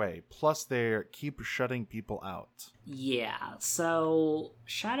get their way. Plus, they keep shutting people out. Yeah, so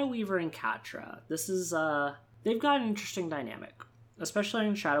Shadow Weaver and Catra, this is, they've got an interesting dynamic. Especially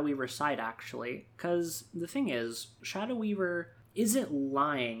on Shadow Weaver's side, actually. Because the thing is, Shadow Weaver isn't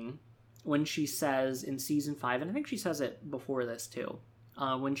lying when she says in Season 5, and I think she says it before this too,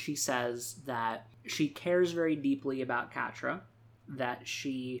 when she says that she cares very deeply about Catra, that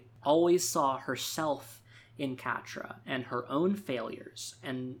she always saw herself in Catra and her own failures,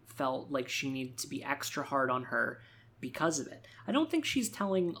 and felt like she needed to be extra hard on her because of it. I don't think she's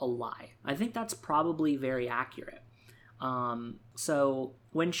telling a lie. I think that's probably very accurate. So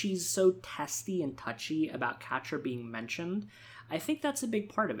when she's so testy and touchy about Catra being mentioned, I think that's a big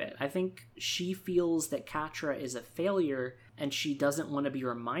part of it. I think she feels that Catra is a failure, and she doesn't want to be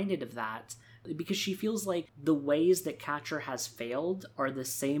reminded of that, because she feels like the ways that Catra has failed are the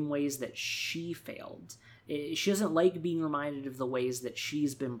same ways that she failed. She doesn't like being reminded of the ways that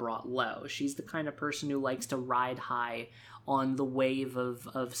she's been brought low. She's the kind of person who likes to ride high on the wave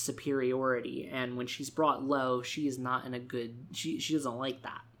of superiority, and when she's brought low, she is not in a good... She doesn't like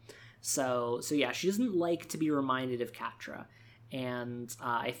that. So yeah, she doesn't like to be reminded of Catra. And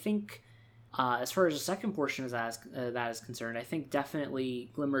I think... as far as the second portion of that is concerned, I think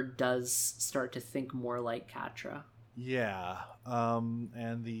definitely Glimmer does start to think more like Catra. Yeah.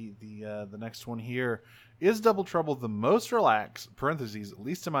 And the next one here is Double Trouble the most relaxed (parentheses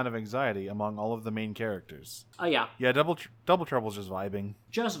least amount of anxiety) among all of the main characters. Oh yeah. Yeah, Double Trouble's just vibing.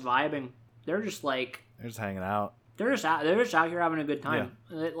 Just vibing. They're just like... They're just hanging out. They're just out here having a good time.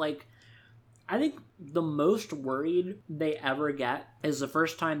 Yeah. Like, I think the most worried they ever get is the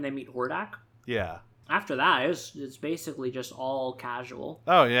first time they meet Hordak. Yeah. After that, it's basically just all casual.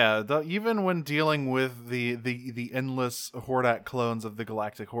 Oh yeah, even when dealing with the endless Hordak clones of the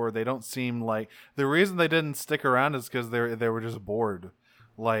Galactic Horde, they don't seem like... The reason they didn't stick around is because they were just bored.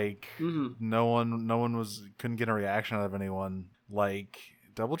 Like no one couldn't get a reaction out of anyone. Like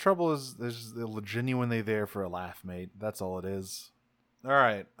Double Trouble is genuinely there for a laugh, mate. That's all it is. All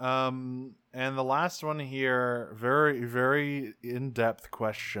right. And the last one here, very, very in-depth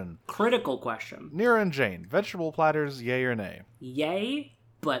question. Critical question. Nira and Jane, vegetable platters, yay or nay? Yay,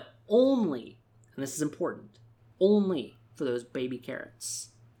 but only, and this is important, only for those baby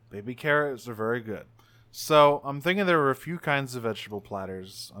carrots. Baby carrots are very good. So I'm thinking there are a few kinds of vegetable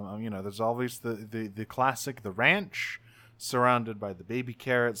platters. There's always the classic, the ranch, surrounded by the baby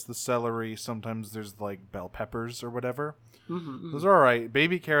carrots, the celery. Sometimes there's like bell peppers or whatever. Those are all right.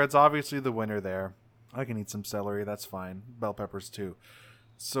 Baby carrots, obviously the winner there. I can eat some celery, that's fine. Bell peppers too.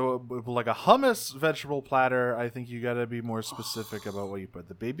 So like a hummus vegetable platter, I think you gotta be more specific about what you put.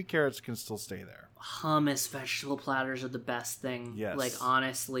 The baby carrots can still stay there. Hummus vegetable platters are the best thing. Yes. Like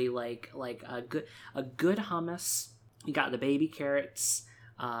honestly, like a good hummus. You got the baby carrots.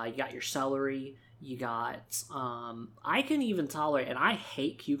 You got your celery. You got, I can even tolerate, and I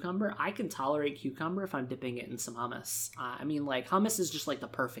hate cucumber. I can tolerate cucumber if I'm dipping it in some hummus. Hummus is just like the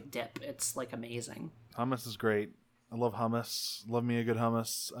perfect dip. It's like amazing. Hummus is great. I love hummus. Love me a good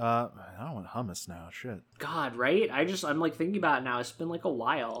hummus. I don't want hummus now. Shit. God, right? I'm like thinking about it now. It's been like a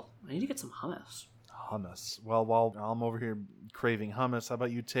while. I need to get some hummus. Hummus. Well, while I'm over here craving hummus, how about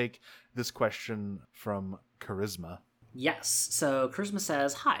you take this question from Charisma? Yes. So Charisma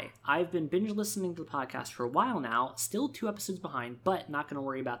says, "Hi, I've been binge listening to the podcast for a while now, still 2 episodes behind, but not going to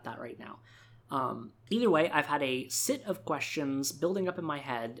worry about that right now. Either way, I've had a sit of questions building up in my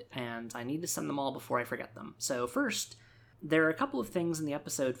head, and I need to send them all before I forget them. So first, there are a couple of things in the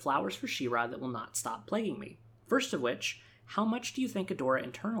episode Flowers for She-Ra that will not stop plaguing me. First of which, how much do you think Adora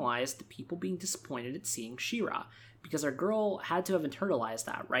internalized the people being disappointed at seeing She-Ra? Because our girl had to have internalized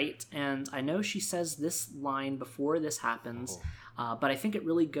that, right? And I know she says this line before this happens, but I think it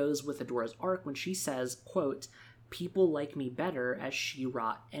really goes with Adora's arc when she says, quote, 'People like me better as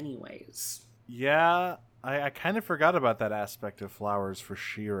She-Ra anyways.'" Yeah, I kind of forgot about that aspect of Flowers for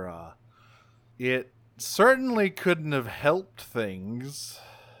She-Ra. It certainly couldn't have helped things.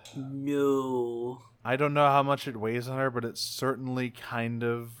 No. I don't know how much it weighs on her, but it certainly kind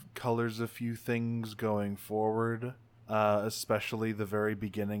of colors a few things going forward, especially the very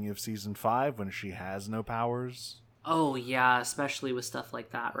beginning of season 5 when she has no powers. Oh yeah, especially with stuff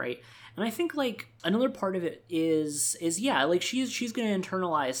like that, right? And I think like another part of it is yeah, like she's going to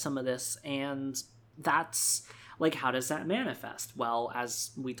internalize some of this, and that's like, how does that manifest? Well,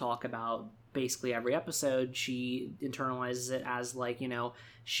 as we talk about basically every episode, she internalizes it as like,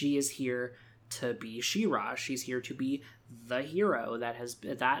 she is here to be She-Ra. She's here to be the hero that has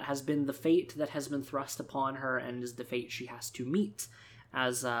been the fate that has been thrust upon her, and is the fate she has to meet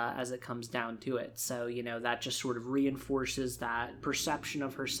as it comes down to it. So, that just sort of reinforces that perception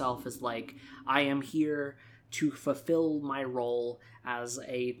of herself as like, I am here to fulfill my role as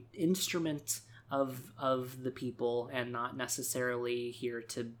a instrument of the people, and not necessarily here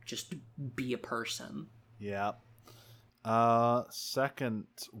to just be a person. Yeah. Second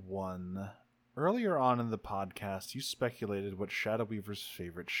one. Earlier on in the podcast, you speculated what Shadow Weaver's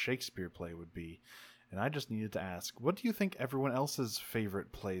favorite Shakespeare play would be, and I just needed to ask, what do you think everyone else's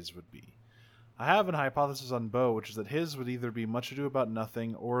favorite plays would be? I have an hypothesis on Beau, which is that his would either be Much Ado About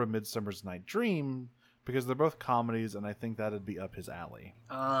Nothing or A Midsummer's Night Dream, because they're both comedies, and I think that'd be up his alley.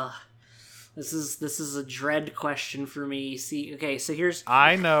 This is a dread question for me. See, okay, so here's...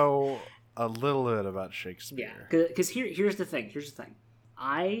 I know a little bit about Yeah, Shakespeare. because here's the thing.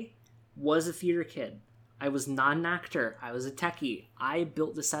 I was a theater kid. I was not an actor. I was a techie. I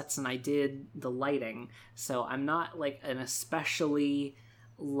built the sets and I did the lighting. So I'm not like an especially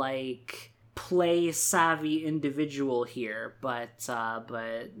like play savvy individual here. But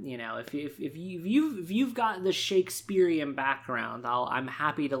you know, if you've got the Shakespearean background, I'm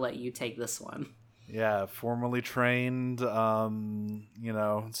happy to let you take this one. Yeah, formally trained, several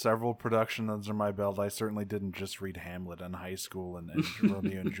productions under my belt. I certainly didn't just read Hamlet in high school and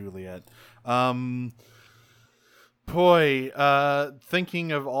Romeo and Juliet.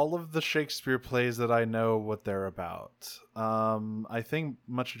 Thinking of all of the Shakespeare plays that I know what they're about. I think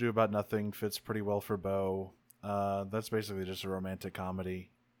Much Ado About Nothing fits pretty well for Beau. That's basically just a romantic comedy.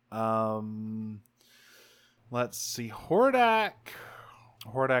 Let's see, Hordak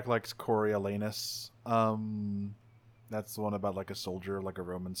likes Coriolanus. That's the one about like a soldier, like a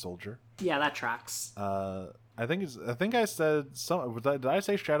Roman soldier. Yeah, that tracks. I think I said some. Did I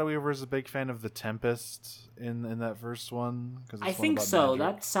say Shadow Weaver is a big fan of The Tempest in that first one? I think so.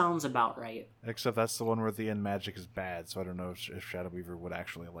 Magic. That sounds about right. Except that's the one where the end magic is bad, so I don't know if Shadow Weaver would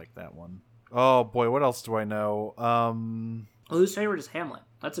actually like that one. Oh boy, what else do I know? Whose favorite is Hamlet?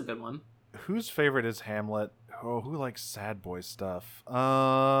 That's a good one. Whose favorite is Hamlet? Oh, who likes sad boy stuff?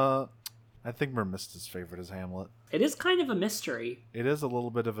 I think Mermista's favorite is Hamlet. It is kind of a mystery. It is a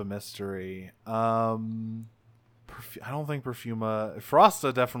little bit of a mystery. I don't think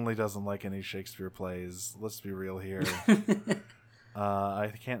Frosta definitely doesn't like any Shakespeare plays. Let's be real here.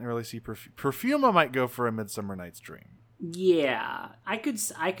 I can't really see Perfuma might go for A Midsummer Night's Dream. Yeah, I could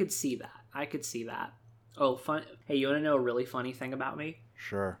see that. Oh, fun! Hey, you want to know a really funny thing about me?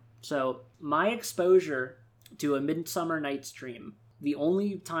 Sure. So my exposure to A Midsummer Night's Dream, the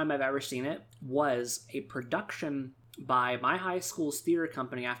only time I've ever seen it was a production by my high school's theater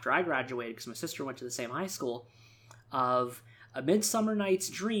company after I graduated, because my sister went to the same high school, of A Midsummer Night's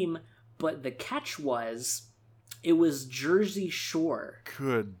Dream, but the catch was it was Jersey Shore.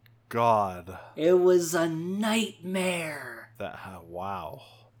 Good God. It was a nightmare. Wow.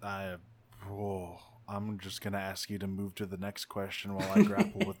 I'm just going to ask you to move to the next question while I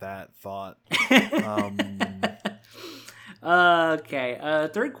grapple with that thought. Okay,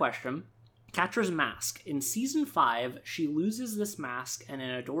 third question. Catra's mask. In season 5, she loses this mask, and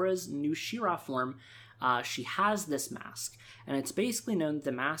in Adora's new She-Ra form, she has this mask. And it's basically known that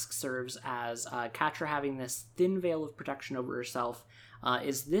the mask serves as Catra having this thin veil of protection over herself.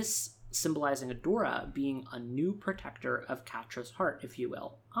 Is this symbolizing Adora being a new protector of Catra's heart, if you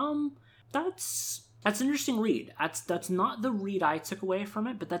will? That's an interesting read. That's not the read I took away from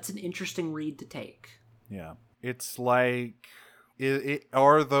it, but that's an interesting read to take. Yeah. It's like,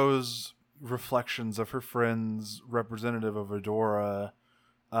 are those reflections of her friends representative of Adora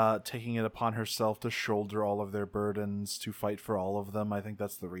taking it upon herself to shoulder all of their burdens, to fight for all of them? I think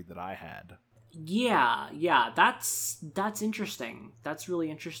that's the read that I had. Yeah, that's interesting. That's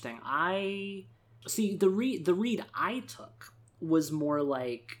really interesting. I see the read I took was more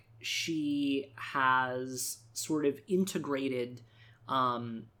like she has sort of integrated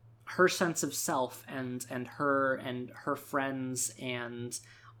her sense of self and her friends and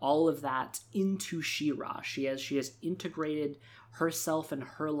all of that into She-Ra. She has integrated herself and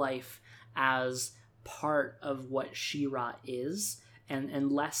her life as part of what She-Ra is,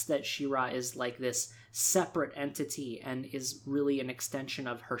 and less that She-Ra is like this separate entity and is really an extension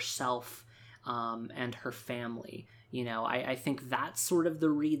of herself and her family. You know, I think that's sort of the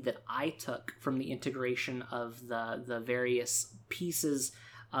read that I took from the integration of the various pieces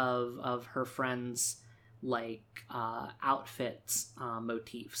of her friends' like outfits,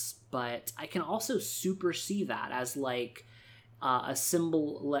 motifs. But I can also super see that as like a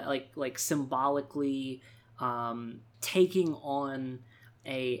symbol, like symbolically taking on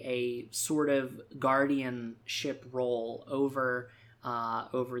a sort of guardianship role over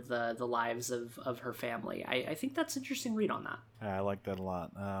the lives of her family. I think that's an interesting read on that. Yeah, I like that a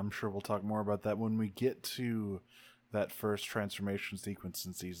lot. I'm sure we'll talk more about that when we get to that first transformation sequence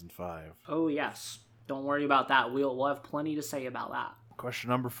in season 5. Oh yes, don't worry about that. We'll have plenty to say about that. Question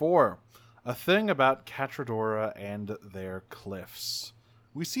number 4. A thing about Catradora and their cliffs.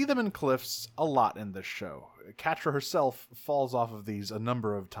 We see them in cliffs a lot in this show. Catra herself falls off of these a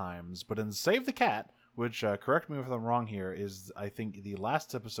number of times, but in Save the Cat, which, correct me if I'm wrong here, is, I think, the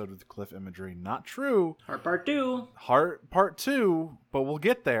last episode with the cliff imagery. Not true. Heart Part 2. Heart Part 2, but we'll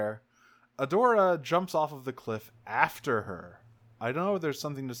get there. Adora jumps off of the cliff after her. I know there's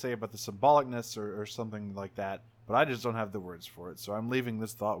something to say about the symbolicness or something like that, but I just don't have the words for it, so I'm leaving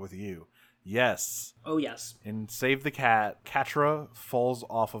this thought with you. Yes. Oh, yes. In Save the Cat, Catra falls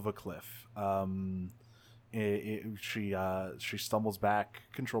off of a cliff. She stumbles back,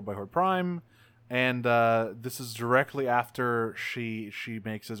 controlled by Horde Prime, and this is directly after she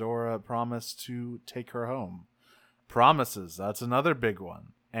makes Adora promise to take her home. Promises, that's another big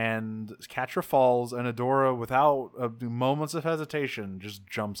one. And Catra falls, and Adora, without moments of hesitation, just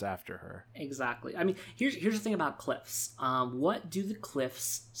jumps after her. Exactly. I mean, here's the thing about cliffs. What do the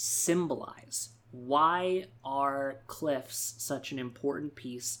cliffs symbolize? Why are cliffs such an important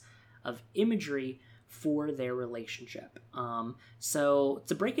piece of imagery for their relationship? So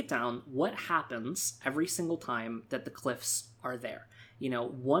to break it down, what happens every single time that the cliffs are there?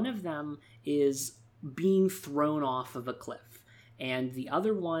 One of them is being thrown off of a cliff, and the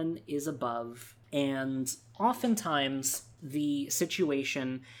other one is above. And oftentimes the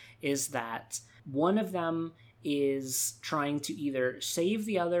situation is that one of them is trying to either save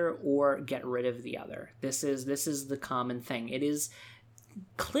the other or get rid of the other. This is the common thing.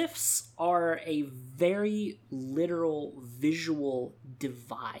 Cliffs are a very literal visual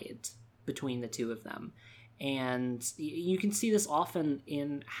divide between the two of them. And you can see this often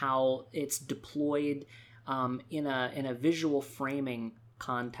in how it's deployed in a visual framing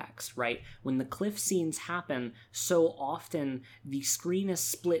context, right? When the cliff scenes happen, so often the screen is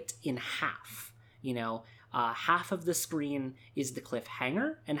split in half. Half of the screen is the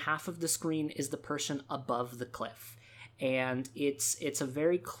cliffhanger, and half of the screen is the person above the cliff. And it's a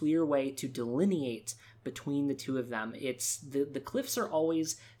very clear way to delineate between the two of them. It's the cliffs are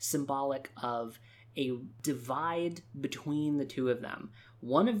always symbolic of a divide between the two of them.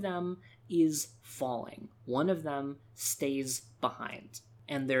 One of them is falling. One of them stays behind.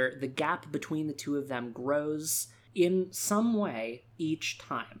 And the gap between the two of them grows in some way each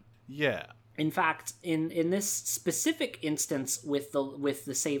time. Yeah. In fact, in this specific instance with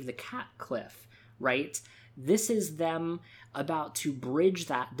the Save the Cat cliff, right? This is them about to bridge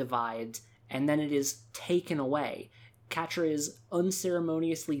that divide, and then it is taken away. Catra is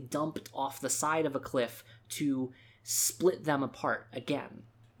unceremoniously dumped off the side of a cliff to split them apart again.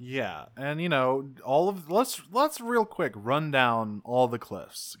 Yeah, and let's real quick run down all the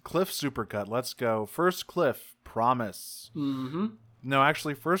cliffs. Cliff supercut. Let's go. First cliff, Promise. Mm-hmm. No,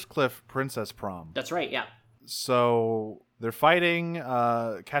 actually, first cliff, Princess Prom. That's right. Yeah. So they're fighting.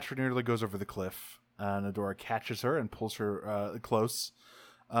 Catra nearly goes over the cliff, and Adora catches her and pulls her close.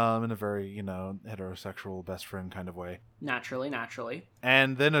 In a very, heterosexual best friend kind of way. Naturally.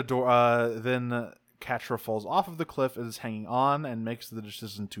 And then Catra falls off of the cliff, is hanging on, and makes the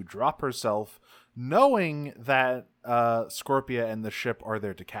decision to drop herself, knowing that Scorpia and the ship are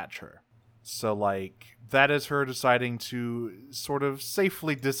there to catch her. So, that is her deciding to sort of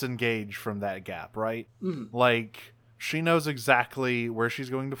safely disengage from that gap, right? Mm-hmm. She knows exactly where she's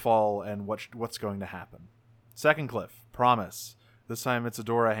going to fall and what's going to happen. Second cliff, Promise. This time it's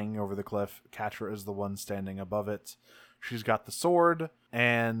Adora hanging over the cliff. Catra is the one standing above it. She's got the sword,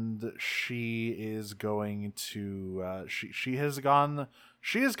 and she is going to... She has come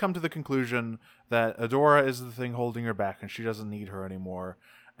to the conclusion that Adora is the thing holding her back, and she doesn't need her anymore.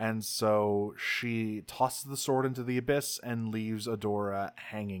 And so she tosses the sword into the abyss and leaves Adora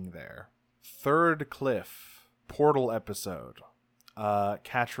hanging there. Third cliff, portal episode.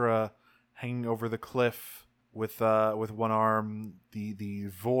 Catra hanging over the cliff with one arm, the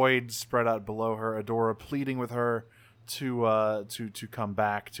void spread out below her. Adora pleading with her to come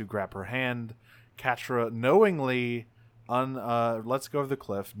back to grab her hand. Catra knowingly lets go of the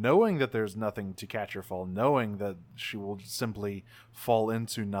cliff, knowing that there's nothing to catch her fall, knowing that she will simply fall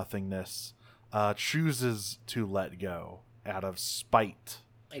into nothingness, chooses to let go out of spite.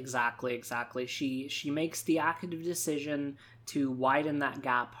 Exactly. She makes the active decision to widen that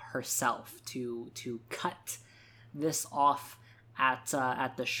gap herself, to cut this off at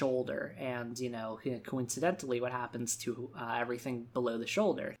the shoulder, and coincidentally, what happens to everything below the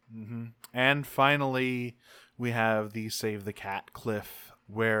shoulder. Mm-hmm. And finally, we have the Save the Cat cliff,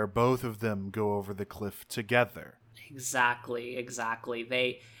 where both of them go over the cliff together. Exactly.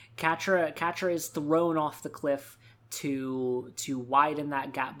 Catra is thrown off the cliff to widen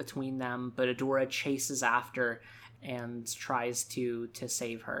that gap between them, but Adora chases after and tries to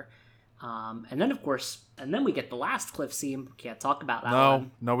save her. And then we get the last cliff scene. Can't talk about that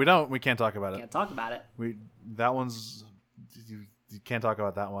one. No, we don't. We can't talk about it. Can't talk about it. You can't talk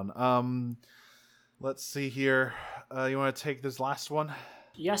about that one. Let's see here. You want to take this last one?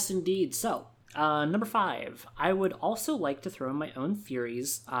 Yes, indeed. So, number 5. I would also like to throw my own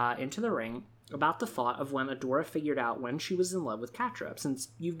theories into the ring about the thought of when Adora figured out when she was in love with Catra, since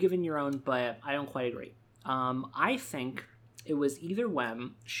you've given your own, but I don't quite agree. I think It was either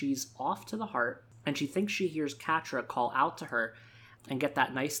when she's off to the heart and she thinks she hears Catra call out to her and get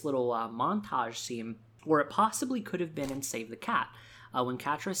that nice little montage scene, or it possibly could have been in Save the Cat. When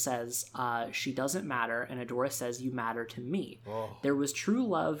Catra says she doesn't matter and Adora says you matter to me. Oh. There was true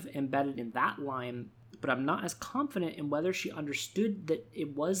love embedded in that line, but I'm not as confident in whether she understood that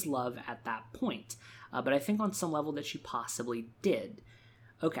it was love at that point. But I think on some level that she possibly did.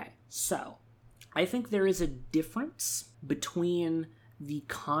 Okay, so I think there is a difference between the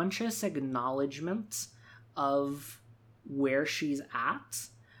conscious acknowledgement of where she's at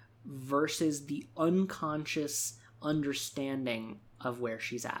versus the unconscious understanding of where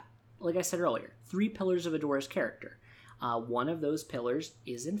she's at. Like I said earlier, 3 pillars of Adora's character. One of those pillars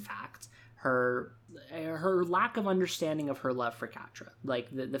is, in fact, her lack of understanding of her love for Catra. Like,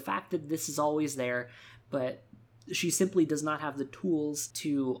 the fact that this is always there, but she simply does not have the tools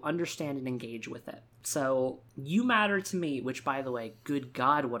to understand and engage with it. So, you matter to me, which, by the way, good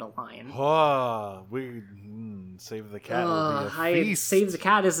God, what a line. Save the Cat will be a feast. Save the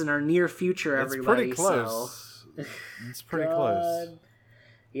Cat is in our near future, everybody. It's pretty close. So. It's pretty close.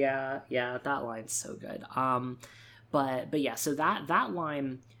 Yeah, that line's so good. But yeah, so that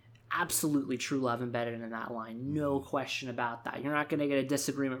line, absolutely true love embedded in that line. No question about that. You're not going to get a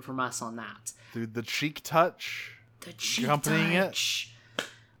disagreement from us on that. Dude, the cheek touch. The cheek accompanying touch.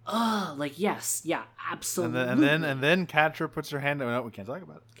 Yes, yeah, absolutely. And then Catra puts her hand. No, we can't talk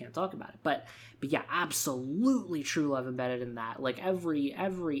about it. Can't talk about it. But yeah, absolutely true love embedded in that. Like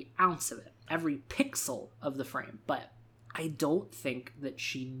every ounce of it, every pixel of the frame. But I don't think that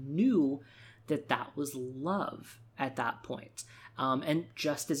she knew that was love at that point. And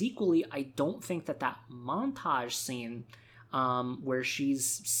just as equally, I don't think that montage scene where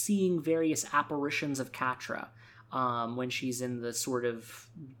she's seeing various apparitions of Catra when she's in the sort of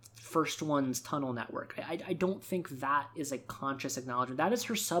First One's tunnel network, I don't think that is a conscious acknowledgement. That is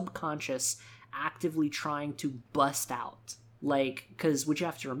her subconscious actively trying to bust out. Like, because what you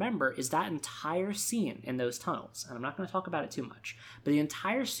have to remember is that entire scene in those tunnels, and I'm not going to talk about it too much, but the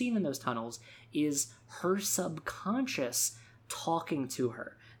entire scene in those tunnels is her subconscious talking to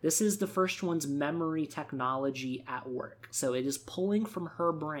her. This is the First One's memory technology at work. So it is pulling from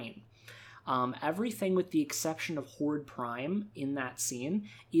her brain. Everything with the exception of Horde Prime in that scene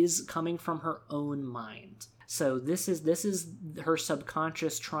is coming from her own mind. So this is her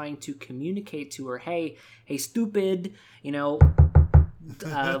subconscious trying to communicate to her, hey stupid, wake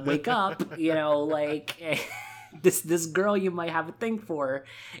up, like this girl you might have a thing for,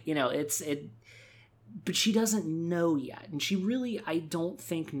 but she doesn't know yet, and she really, I don't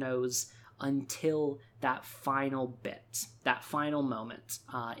think, knows until that final bit, that final moment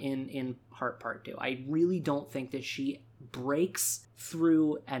in Heart Part 2. I really don't think that she breaks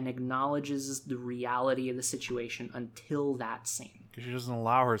through and acknowledges the reality of the situation until that scene. Because she doesn't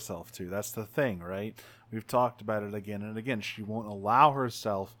allow herself to. That's the thing, right? We've talked about it again and again. She won't allow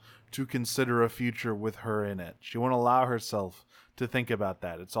herself to consider a future with her in it. She won't allow herself to think about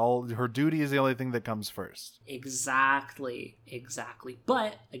that. It's all, her duty is the only thing that comes first. Exactly.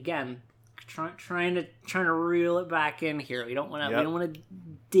 But again, trying to reel it back in here. We don't want to. Yep. We don't want to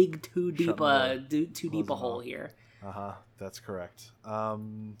dig too deep a hole here. That's correct.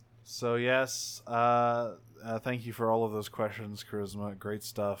 So yes. Thank you for all of those questions, Charisma. Great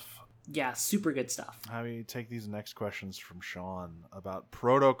stuff. Yeah, super good stuff. How do you take these next questions from Sean about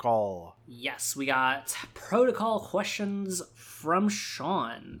protocol? Yes, we got protocol questions from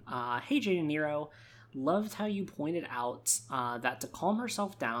Sean. Hey, Jane and Nero. Loved how you pointed out that to calm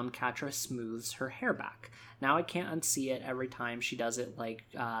herself down, Catra smooths her hair back. Now I can't unsee it every time she does it, like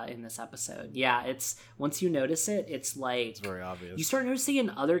in this episode. Yeah, it's, once you notice it, it's like... It's very obvious. You start noticing in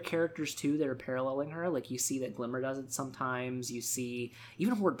other characters, too, that are paralleling her. Like, you see that Glimmer does it sometimes. You see...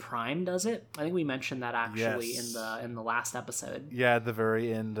 Even Horde Prime does it. I think we mentioned that, actually, yes. in the last episode. Yeah, at the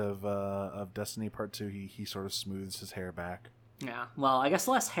very end of Destiny Part 2, he sort of smooths his hair back. Yeah, well, I guess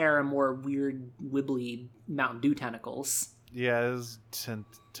less hair and more weird, wibbly Mountain Dew tentacles. Yeah, his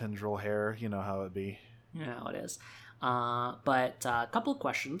tendril hair, you know how it be. You know how it is. But a couple of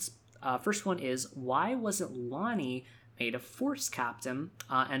questions. First one is, why wasn't Lonnie made a Force Captain?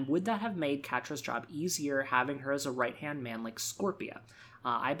 And would that have made Catra's job easier having her as a right-hand man like Scorpia?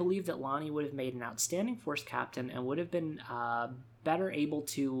 I believe that Lonnie would have made an outstanding Force Captain and would have been better able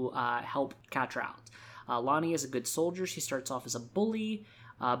to help Catra out. Lonnie is a good soldier. She starts off as a bully,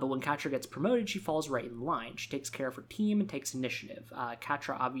 but when Catra gets promoted, she falls right in line. She takes care of her team and takes initiative.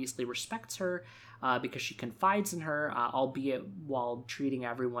 Catra obviously respects her, because she confides in her, albeit while treating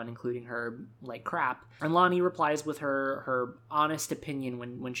everyone, including her, like crap. And Lonnie replies with her honest opinion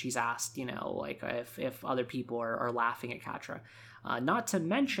when she's asked, like if other people are laughing at Catra. Not to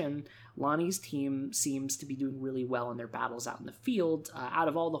mention, Lonnie's team seems to be doing really well in their battles out in the field. Out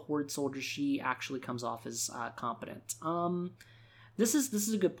of all the Horde soldiers, she actually comes off as competent. This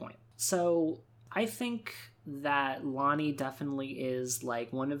is a good point. So I think that Lonnie definitely is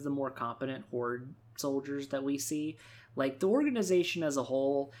like one of the more competent Horde soldiers that we see. Like the organization as a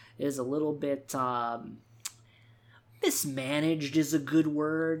whole is a little bit mismanaged is a good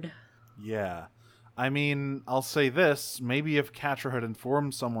word. Yeah. I mean, I'll say this. Maybe if Catra had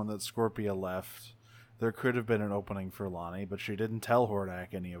informed someone that Scorpia left, there could have been an opening for Lonnie, but she didn't tell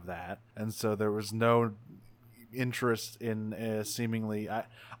Hordak any of that. And so there was no interest in seemingly...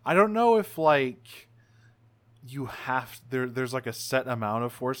 I don't know if, like, you have... There's, like, a set amount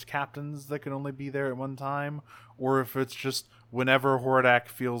of Force Captains that can only be there at one time, or if it's just whenever Hordak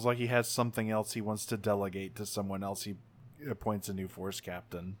feels like he has something else he wants to delegate to someone else, he appoints a new Force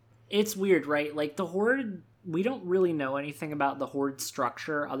Captain. It's weird, right? Like, the Horde, we don't really know anything about the Horde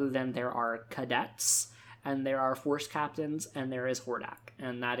structure other than there are cadets, and there are Force Captains, and there is Hordak,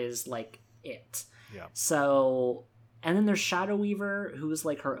 and that is, like, it. Yeah. So, and then there's Shadow Weaver, who is,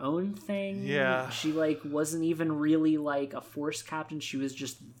 like, her own thing. Yeah. She, like, wasn't even really, like, a Force Captain. She was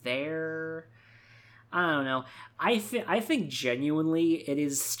just there. I don't know. I think genuinely it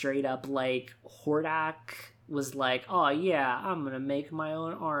is straight up, like, Hordak was like, oh yeah, I'm gonna make my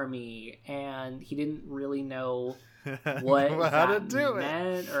own army, and he didn't really know what how that to do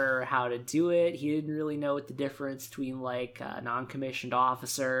meant or how to do it. He didn't really know what the difference between like a non-commissioned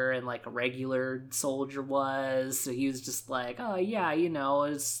officer and like a regular soldier was. So he was just like, oh yeah,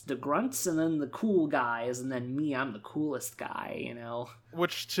 it's the grunts and then the cool guys, and then me, I'm the coolest guy,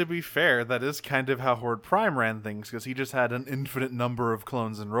 Which, to be fair, that is kind of how Horde Prime ran things, because he just had an infinite number of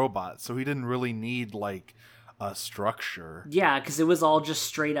clones and robots, so he didn't really need like a structure. Yeah, because it was all just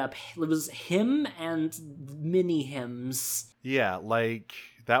straight up. It was him and mini hymns. Yeah, like,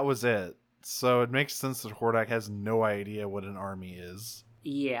 that was it. So it makes sense that Hordak has no idea what an army is.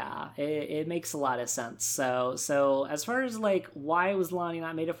 Yeah, it makes a lot of sense. So as far as, like, why was Lonnie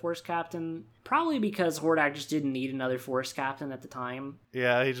not made a Force Captain? Probably because Hordak just didn't need another Force Captain at the time.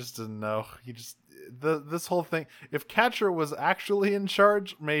 Yeah, he just didn't know. This whole thing... If Catra was actually in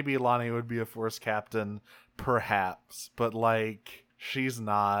charge, maybe Lonnie would be a Force Captain. Perhaps, but like she's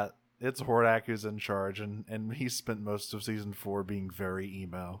not. It's Hordak who's in charge, and he spent most of season 4 being very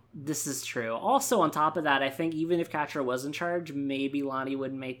emo. This is true. Also, on top of that, I think even if Catra was in charge, maybe Lonnie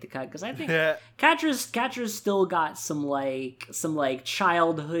wouldn't make the cut, because I think Catra's still got some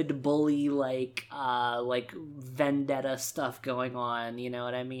childhood bully like vendetta stuff going on. You know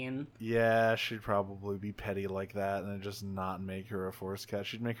what I mean? Yeah, she'd probably be petty like that, and just not make her a Force Captain.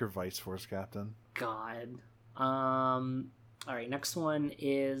 She'd make her Vice Force Captain. God. All right, next one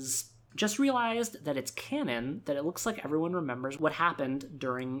is just realized that it's canon that it looks like everyone remembers what happened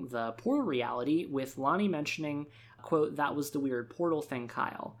during the portal reality, with Lonnie mentioning, quote, "That was the weird portal thing,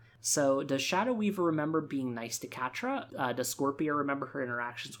 Kyle." So does Shadow Weaver remember being nice to Catra? Does Scorpia remember her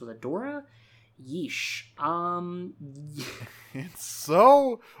interactions with Adora? Yeesh. It's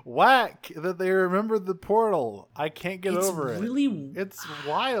so whack that they remember the portal. I can't get over it. It's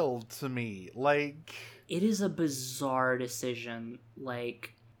wild to me. Like, it is a bizarre decision.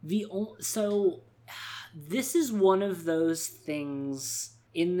 Like, so this is one of those things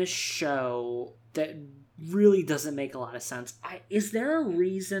in the show that really doesn't make a lot of sense. Is there a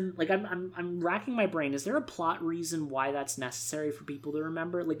reason? Like, I'm racking my brain. Is there a plot reason why that's necessary for people to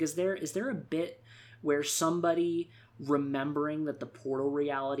remember? Like, is there a bit where somebody remembering that the portal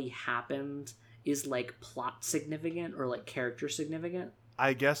reality happened is like plot significant or like character significant?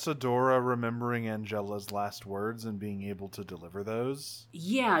 I guess Adora remembering Angela's last words and being able to deliver those.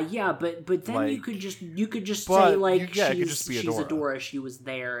 Yeah, but then like, you could just say like she's Adora. She was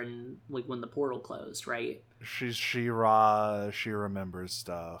there and like when the portal closed, right? She's She-Ra. She remembers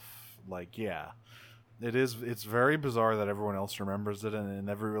stuff. Like, yeah, it's very bizarre that everyone else remembers it, and it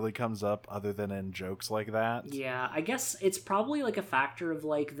never really comes up other than in jokes like that. Yeah, I guess it's probably like a factor of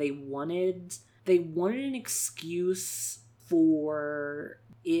like they wanted an excuse for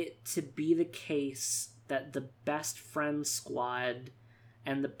it to be the case that the best friend squad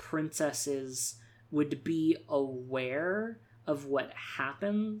and the princesses would be aware of what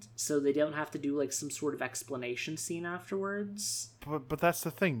happened, so they don't have to do like some sort of explanation scene afterwards. But that's the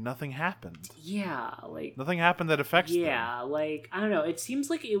thing, nothing happened. Yeah, like nothing happened that affects them. Yeah, like I don't know, it seems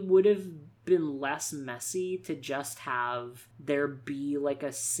like it would have been less messy to just have there be like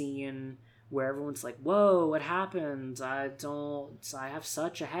a scene where everyone's like, whoa, what happened? I have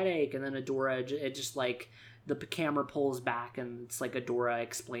such a headache. And then Adora, it just like, the camera pulls back and it's like Adora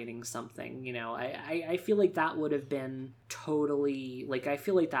explaining something, you know. I feel like that would have been totally, like, I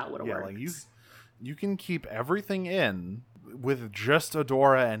feel like that would have worked. Like you can keep everything in with just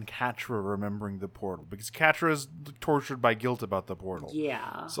Adora and Catra remembering the portal, because Catra is tortured by guilt about the portal.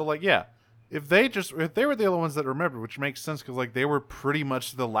 Yeah. So like, yeah, if they were the only ones that remembered, which makes sense because like they were pretty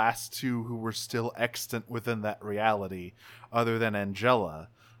much the last two who were still extant within that reality, other than Angela.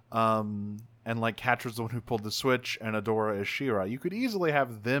 And like Catra's the one who pulled the switch, and Adora is She-Ra. You could easily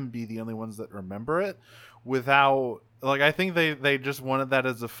have them be the only ones that remember it, without like, I think they just wanted that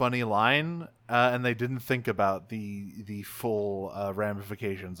as a funny line, and they didn't think about the full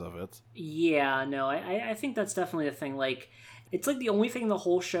ramifications of it. Yeah, no, I think that's definitely the thing. Like, it's like the only thing in the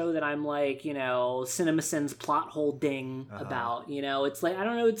whole show that I'm like, you know, CinemaSins plot hole ding about, you know. It's like, I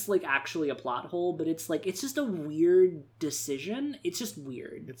don't know, it's like actually a plot hole, but it's like, it's just a weird decision. It's just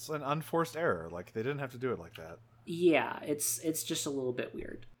weird. It's an unforced error. Like, they didn't have to do it like that. Yeah, it's just a little bit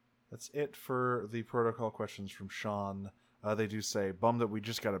weird. That's it for the protocol questions from Sean. They do say, bummed that we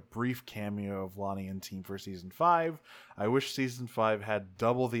just got a brief cameo of Lonnie and team for season 5. I wish season 5 had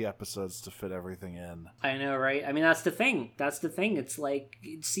double the episodes to fit everything in. I know, right? I mean, that's the thing. It's like,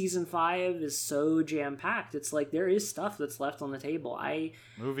 season 5 is so jam-packed. It's like, there is stuff that's left on the table. The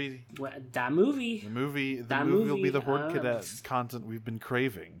movie movie will be the Horde Cadet content we've been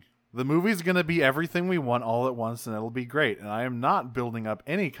craving. The movie's going to be everything we want all at once, and it'll be great. And I am not building up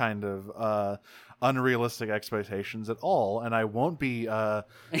any kind of unrealistic expectations at all, and I won't be on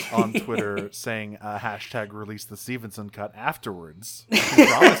Twitter saying hashtag release the Stevenson cut afterwards. I can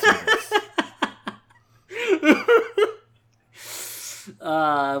promise you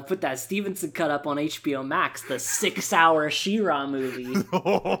this. Put that Stevenson cut up on HBO Max, the 6-hour She-Ra movie.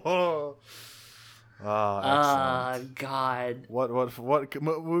 God. What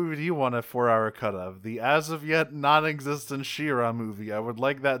movie do you want a 4-hour cut of? The as of yet non-existent She-Ra movie. I would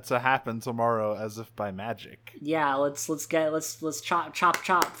like that to happen tomorrow, as if by magic. Yeah, let's chop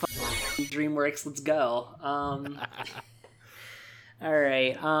DreamWorks. Let's go. All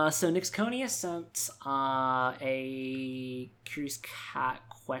right. So Nixconia sent a Curious Cat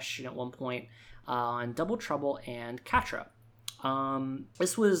question at one point on Double Trouble and Catra.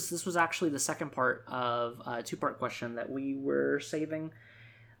 This was actually the second part of a 2-part question that we were saving.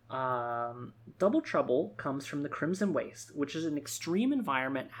 Double Trouble comes from the Crimson Waste, which is an extreme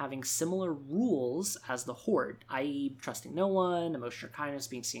environment having similar rules as the Horde, i.e. trusting no one, emotional kindness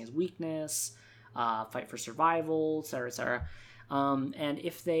being seen as weakness, fight for survival, etc., etc. And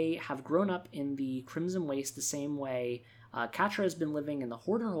if they have grown up in the Crimson Waste the same way Catra has been living in the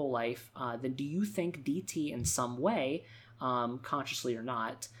Horde her whole life, then do you think DT in some way, consciously or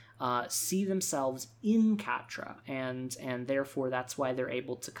not, see themselves in Catra, and therefore that's why they're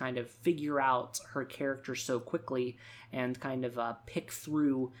able to kind of figure out her character so quickly and kind of pick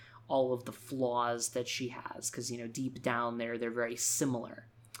through all of the flaws that she has, because, you know, deep down there they're very similar.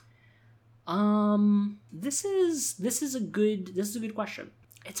 This is a good question.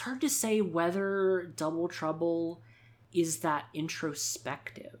 It's hard to say whether Double Trouble is that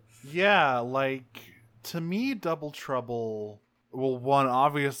introspective. Yeah, like, to me, Double Trouble, well, one,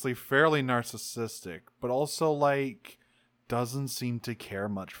 obviously fairly narcissistic, but also, like, doesn't seem to care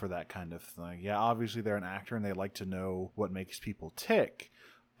much for that kind of thing. Yeah, obviously they're an actor and they like to know what makes people tick,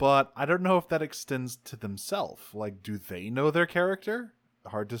 but I don't know if that extends to themselves. Like, do they know their character?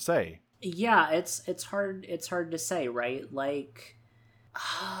 Hard to say. Yeah, it's hard to say, right? Like,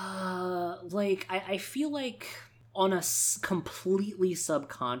 I feel like on a completely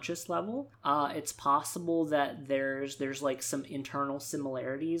subconscious level, it's possible that there's like some internal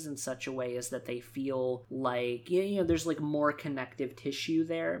similarities in such a way as that they feel like, you know, there's like more connective tissue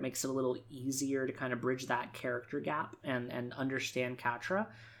there. It makes it a little easier to kind of bridge that character gap and understand Catra.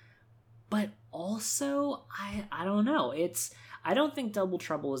 But also, I don't know. I don't think Double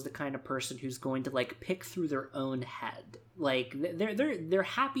Trouble is the kind of person who's going to like pick through their own head. Like, they're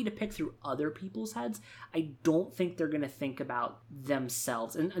happy to pick through other people's heads. I don't think they're going to think about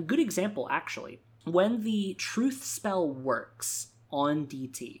themselves. And a good example, actually, when the truth spell works on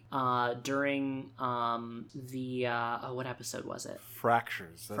DT during what episode was it?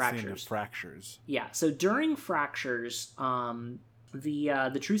 Fractures. That's Fractures. the end of Fractures. Yeah. So during Fractures,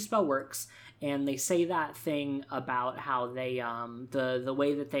 the truth spell works, and they say that thing about how they the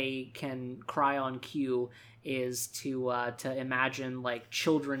way that they can cry on cue is to imagine like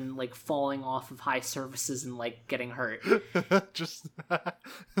children like falling off of high surfaces and like getting hurt. just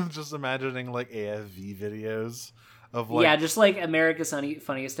imagining like AFV videos of Yeah, like, just like America's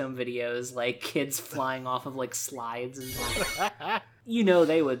Funniest Home Videos, like kids flying off of like slides and like,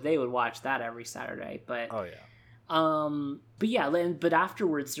 they would watch that every Saturday. But oh yeah. but yeah, but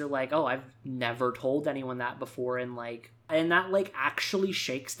afterwards they're like, oh, I've never told anyone that before, and that like actually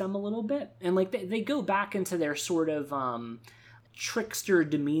shakes them a little bit, and like they go back into their sort of trickster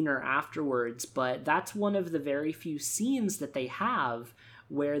demeanor afterwards, but that's one of the very few scenes that they have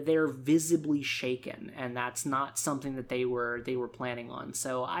where they're visibly shaken, and that's not something that they were planning on.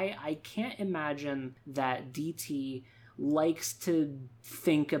 So I can't imagine that DT likes to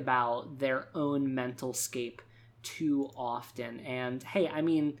think about their own mental scape too often. And hey, I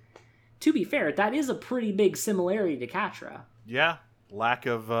mean, to be fair, that is a pretty big similarity to Catra. Yeah, lack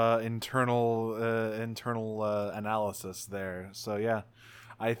of internal analysis there. So yeah,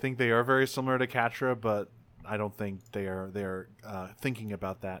 I think they are very similar to Catra, but I don't think they're thinking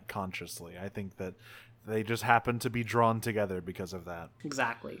about that consciously. I think that they just happen to be drawn together because of that.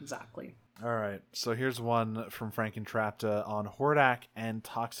 Exactly. All right, so here's one from Frankentrapta on Hordak and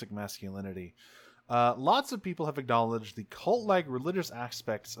toxic masculinity. Lots of people have acknowledged the cult-like religious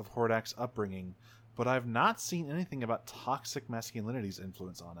aspects of Hordak's upbringing, but I've not seen anything about toxic masculinity's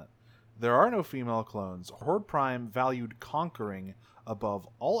influence on it. There are no female clones. Horde Prime valued conquering above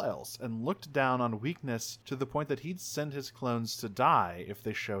all else and looked down on weakness to the point that he'd send his clones to die if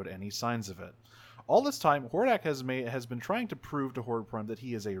they showed any signs of it. All this time, Hordak has been trying to prove to Horde Prime that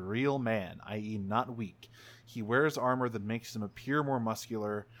he is a real man, i.e. not weak. He wears armor that makes him appear more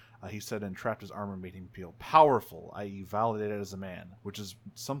muscular. He said Entrapta's armor made him feel powerful, i.e. validated as a man, which is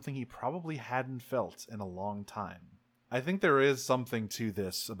something he probably hadn't felt in a long time. I think there is something to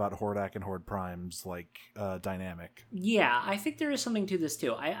this about Hordak and Horde Prime's dynamic. Yeah, I think there is something to this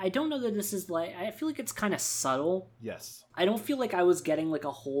too. I don't know that this is like, I feel like it's kind of subtle. Yes. I don't feel like I was getting like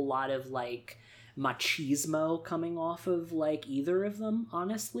a whole lot of like machismo coming off of like either of them,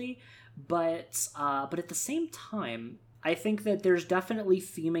 honestly. But at the same time, I think that there's definitely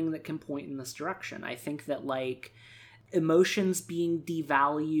theming that can point in this direction. I think that like emotions being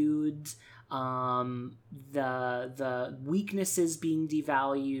devalued, the weaknesses being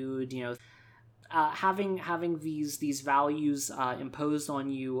devalued, having these values imposed on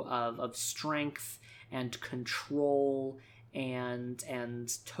you of strength and control and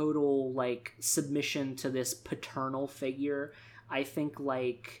total like submission to this paternal figure. I think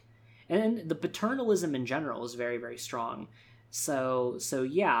like, and the paternalism in general is very, very strong. So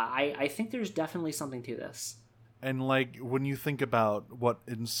yeah, I think there's definitely something to this. And like when you think about what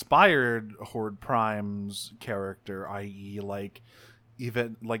inspired Horde Prime's character, i.e.,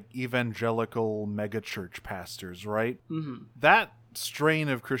 evangelical megachurch pastors, right? Mm-hmm. That strain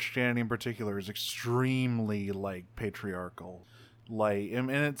of Christianity in particular is extremely like patriarchal.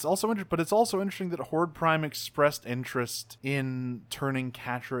 And it's also but it's also interesting that Horde Prime expressed interest in turning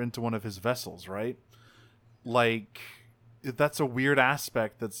Catra into one of his vessels, right? Like, that's a weird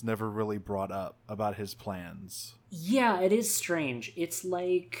aspect that's never really brought up about his plans. Yeah, it is strange. It's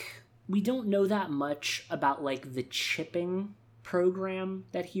like we don't know that much about like the chipping program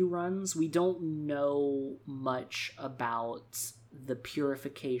that he runs. We don't know much about the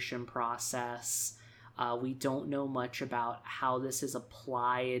purification process. We don't know much about how this is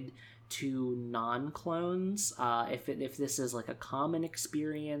applied to non-clones, if this is like a common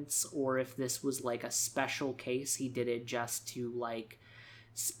experience or if this was like a special case. He did it just to like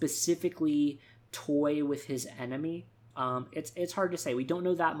specifically toy with his enemy. It's hard to say. We don't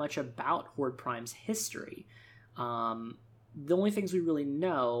know that much about Horde Prime's history. The only things we really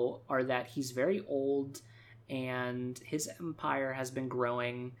know are that he's very old and his empire has been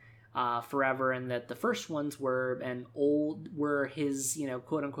growing forever, and that the first ones were his,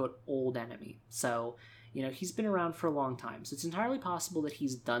 quote unquote old enemy. So, he's been around for a long time. So it's entirely possible that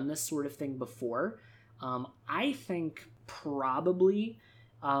he's done this sort of thing before. I think probably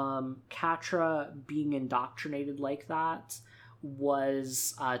Catra being indoctrinated like that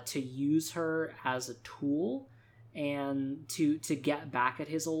was to use her as a tool and to get back at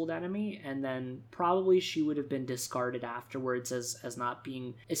his old enemy, and then probably she would have been discarded afterwards as not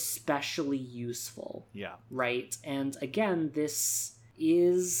being especially useful. Yeah. Right? And again, this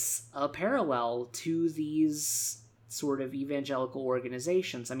is a parallel to these sort of evangelical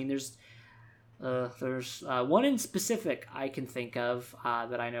organizations. I mean, there's one in specific I can think of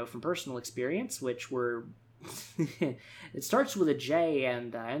that I know from personal experience, which were it starts with a J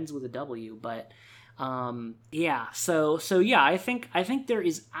and ends with a W, but yeah, so yeah, I think there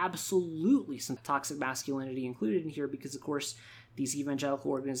is absolutely some toxic masculinity included in here, because of course these evangelical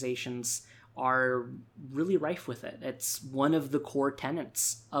organizations are really rife with it. It's one of the core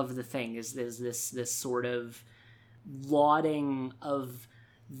tenets of the thing is this sort of lauding of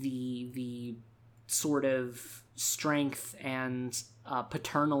the sort of strength and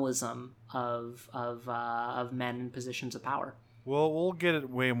paternalism of men in positions of power. Well, we'll get it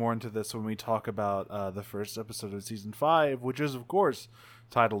way more into this when we talk about the first episode of season 5, which is, of course,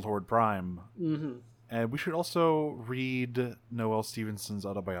 titled Horde Prime. Mm-hmm. And we should also read Noelle Stevenson's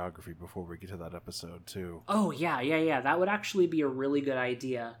autobiography before we get to that episode, too. Oh, yeah. That would actually be a really good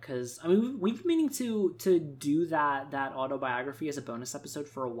idea, because, I mean, we've been meaning to do that autobiography as a bonus episode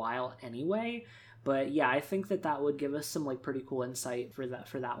for a while anyway. But yeah, I think that would give us some like pretty cool insight for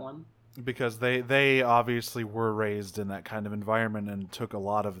that one. Because they obviously were raised in that kind of environment and took a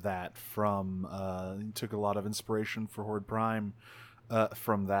lot of that from took a lot of inspiration for Horde Prime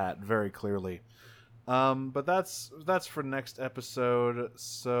from that very clearly. But that's for next episode.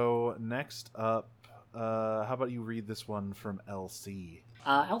 So next up, how about you read this one from LC?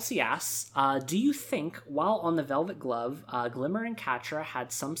 Elsie asks, do you think, while on the Velvet Glove, Glimmer and Catra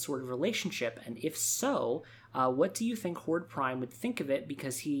had some sort of relationship? And if so, what do you think Horde Prime would think of it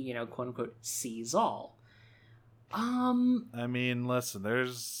because he, quote-unquote, sees all? I mean, listen,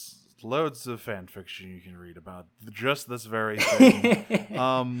 there's loads of fan fiction you can read about just this very thing.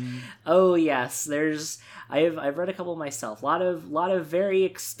 Oh yes, I've read a couple myself. A lot of very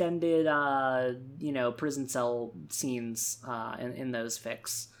extended prison cell scenes in those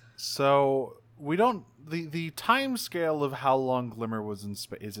fics. So we don't the time scale of how long Glimmer was in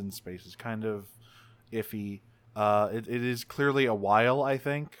space is kind of iffy. It is clearly a while, I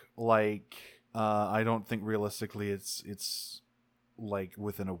think. Like I don't think realistically it's like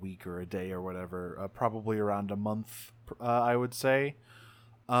within a week or a day or whatever, probably around a month, I would say.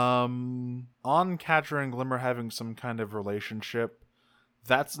 On Catra and Glimmer having some kind of relationship,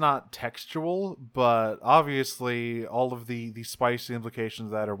 that's not textual, but obviously all of the spicy implications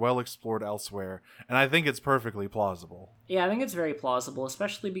of that are well explored elsewhere, and I think it's perfectly plausible. Yeah, I think it's very plausible,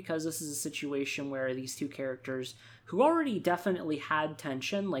 especially because this is a situation where these two characters who already definitely had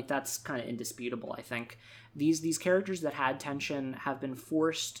tension, like that's kind of indisputable, I think. These characters that had tension have been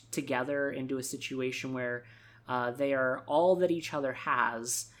forced together into a situation where they are all that each other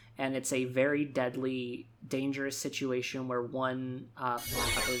has, and it's a very deadly, dangerous situation where one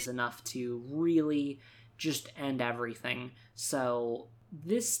flap is enough to really just end everything. So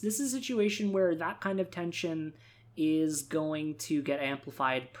this is a situation where that kind of tension is going to get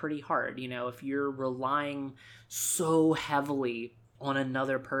amplified pretty hard. If you're relying so heavily on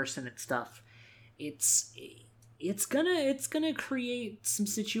another person and stuff, it's gonna create some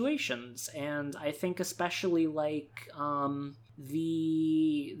situations. And I think especially like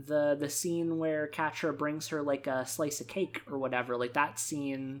the scene where Catra brings her like a slice of cake or whatever, like that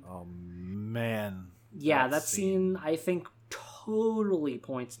scene. Oh man. Yeah, that scene I think totally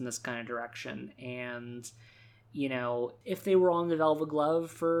points in this kind of direction. And if they were on the Velvet Glove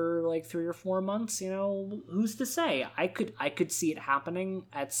for like 3 or 4 months, who's to say? I could see it happening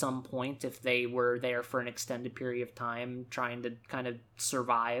at some point if they were there for an extended period of time trying to kind of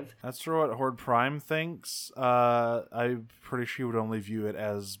survive. That's true. What Horde Prime thinks. I'm pretty sure he would only view it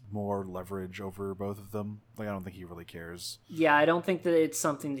as more leverage over both of them. Like, I don't think he really cares. Yeah, I don't think that it's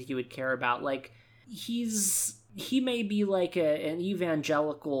something that he would care about. Like, he may be like an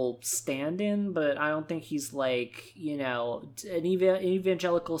evangelical stand-in, but I don't think he's like, an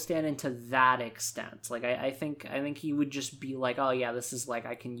evangelical stand-in to that extent. Like, I think he would just be like, oh yeah, this is like,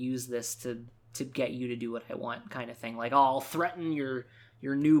 I can use this to get you to do what I want kind of thing. Like, oh, I'll threaten your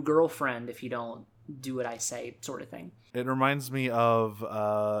new girlfriend if you don't do what I say sort of thing. It reminds me of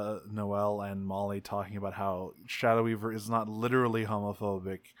Noelle and Molly talking about how Shadow Weaver is not literally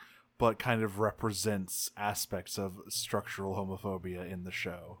homophobic, but kind of represents aspects of structural homophobia in the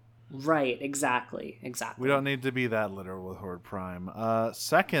show. Right, exactly. We don't need to be that literal with Horde Prime.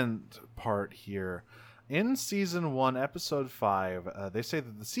 Second part here. In Season 1, Episode 5, they say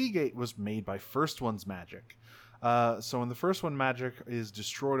that the Seagate was made by First One's magic. So when the First One magic is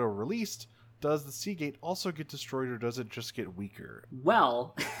destroyed or released, does the Seagate also get destroyed, or does it just get weaker?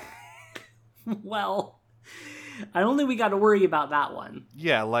 Well... I don't think we got to worry about that one.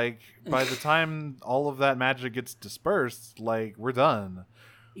 Yeah, like, by the time all of that magic gets dispersed, like, we're done.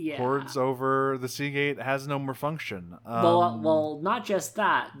 Yeah. Horde's over, the Seagate has no more function. Well, not just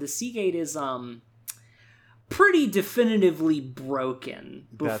that. The Seagate is, pretty definitively broken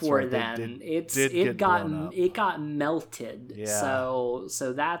before right. then. It got melted. Yeah.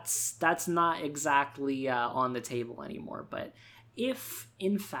 So that's not exactly on the table anymore. But if,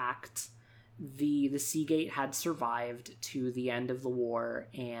 in fact... the Seagate had survived to the end of the war,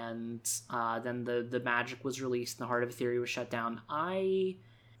 and then the magic was released and the Heart of Etheria was shut down, I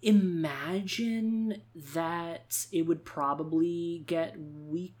imagine that it would probably get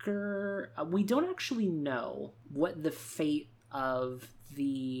weaker. We don't actually know what the fate of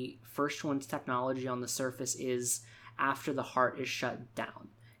the first one's technology on the surface is after the heart is shut down,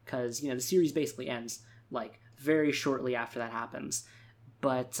 because the series basically ends like very shortly after that happens.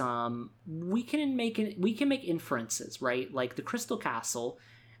 But we can make inferences, right? Like the Crystal Castle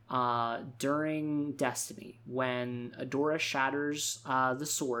during Destiny, when Adora shatters the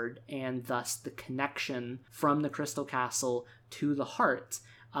sword, and thus the connection from the Crystal Castle to the heart,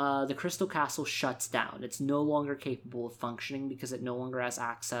 the Crystal Castle shuts down. It's no longer capable of functioning because it no longer has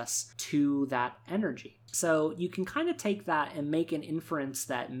access to that energy. So you can kind of take that and make an inference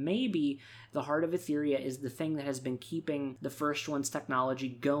that maybe the Heart of Etheria is the thing that has been keeping the first one's technology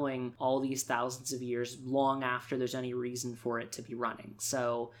going all these thousands of years, long after there's any reason for it to be running.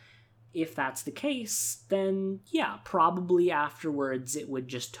 So if that's the case, then yeah, probably afterwards it would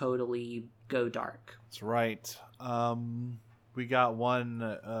just totally go dark. That's right. We got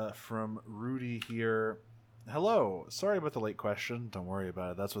one from Rudy here. Hello. Sorry about the late question. Don't worry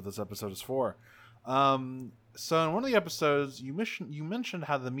about it. That's what this episode is for. So in one of the episodes, you mentioned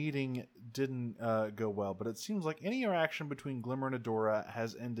how the meeting didn't go well, but it seems like any interaction between Glimmer and Adora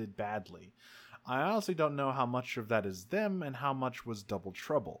has ended badly. I honestly don't know how much of that is them and how much was double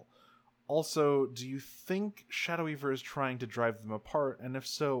trouble. Also, do you think Shadow Weaver is trying to drive them apart? And if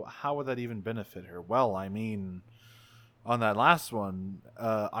so, how would that even benefit her? Well, I mean, on that last one,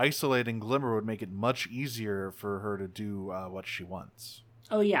 isolating Glimmer would make it much easier for her to do what she wants.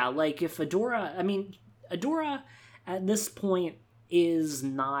 Oh yeah, like if Adora at this point is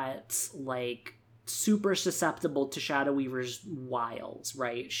not like super susceptible to Shadow Weaver's wiles,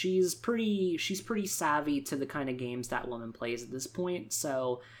 right? She's pretty savvy to the kind of games that woman plays at this point,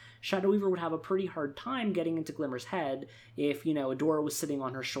 so Shadow Weaver would have a pretty hard time getting into Glimmer's head if, Adora was sitting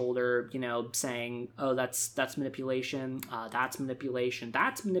on her shoulder, saying, oh, that's manipulation, that's manipulation,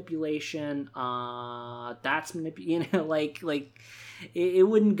 that's manipulation, that's manipulation, like it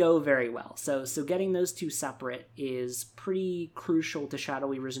wouldn't go very well. So getting those two separate is pretty crucial to Shadow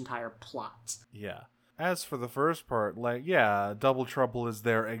Weaver's entire plot. Yeah. As for the first part, Double Trouble is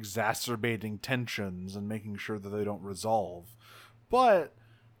there exacerbating tensions and making sure that they don't resolve. But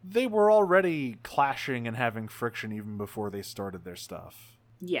they were already clashing and having friction even before they started their stuff.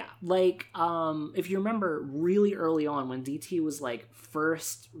 Yeah, like, if you remember really early on when DT was,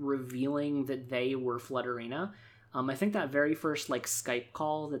 first revealing that they were Flutterina, I think that very first, Skype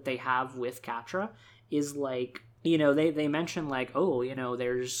call that they have with Catra is, they mention,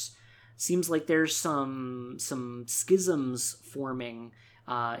 seems like there's some schisms forming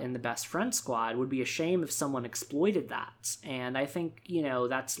in the best friend squad. Would be a shame if someone exploited that. And I think,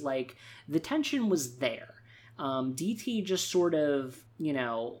 that's the tension was there. DT just sort of,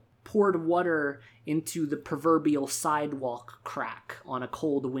 poured water into the proverbial sidewalk crack on a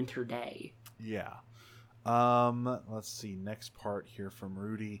cold winter day. Yeah. Let's see, next part here from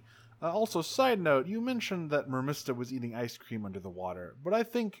Rudy. Also, side note, you mentioned that Mermista was eating ice cream under the water, but I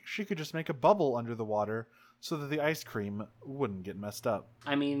think she could just make a bubble under the water so that the ice cream wouldn't get messed up.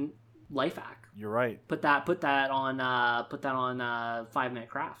 I mean, life hack. You're right. Put that on 5-Minute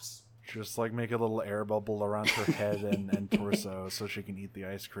Crafts. Just make a little air bubble around her head and torso so she can eat the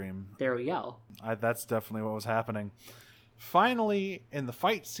ice cream. There we go. That's definitely what was happening. Finally, in the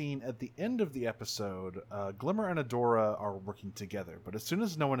fight scene at the end of the episode, Glimmer and Adora are working together, but as soon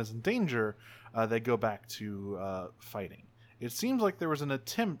as no one is in danger, they go back to fighting. It seems like there was an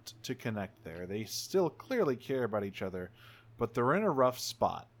attempt to connect there. They still clearly care about each other, but they're in a rough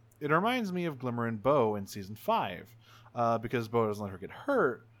spot. It reminds me of Glimmer and Bo in Season 5, because Bo doesn't let her get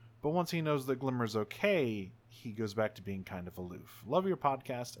hurt, but once he knows that Glimmer's okay, he goes back to being kind of aloof. Love your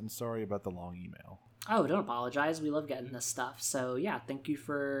podcast, and sorry about the long email. Oh, don't apologize. We love getting this stuff. So yeah, thank you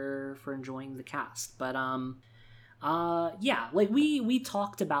for enjoying the cast. But we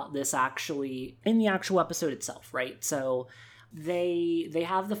talked about this actually in the actual episode itself, right? So they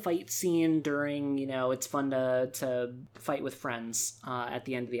have the fight scene during, it's fun to fight with friends at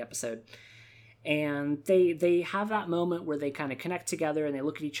the end of the episode. And they have that moment where they kind of connect together and they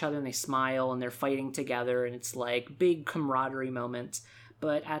look at each other and they smile and they're fighting together, and it's big camaraderie moment.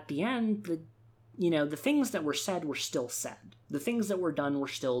 But at the end, the things that were said were still said. The things that were done were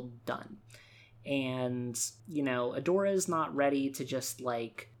still done. And, Adora's not ready to just,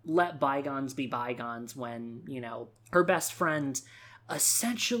 let bygones be bygones when, her best friend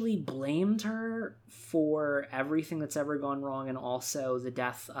essentially blamed her for everything that's ever gone wrong, and also the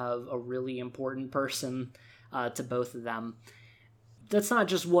death of a really important person to both of them. that's not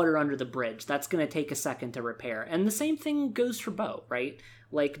just water under the bridge. That's going to take a second to repair. And the same thing goes for Bo, right?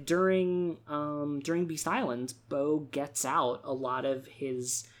 Like during Beast Island, Bo gets out a lot of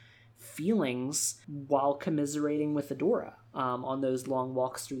his feelings while commiserating with Adora on those long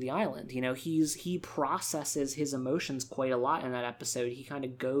walks through the island. You know, he processes his emotions quite a lot in that episode. He kind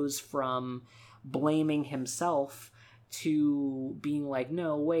of goes from blaming himself to being like,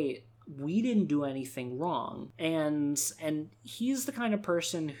 no, wait, we didn't do anything wrong. And he's the kind of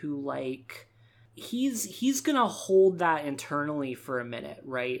person who, like, he's gonna hold that internally for a minute,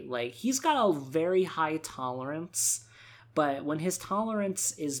 right? Like, he's got a very high tolerance, but when his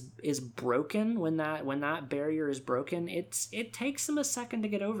tolerance is broken, when that barrier is broken, it takes him a second to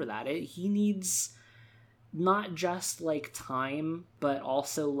get over that. He needs not just like time, but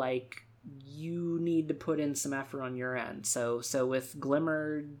also like you need to put in some effort on your end. So with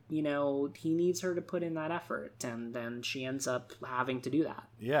Glimmer, you know, he needs her to put in that effort, and then she ends up having to do that.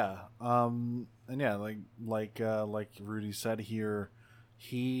 Yeah. And yeah, like Rudy said here,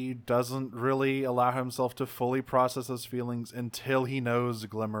 he doesn't really allow himself to fully process those feelings until he knows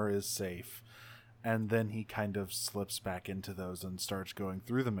Glimmer is safe. And then he kind of slips back into those and starts going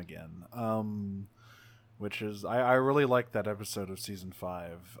through them again. Which is, I really like that episode of season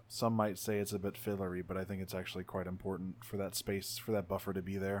 5. Some might say it's a bit fillery, but I think it's actually quite important for that space, for that buffer to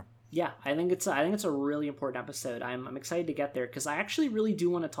be there. Yeah, I think it's a really important episode. I'm excited to get there because I actually really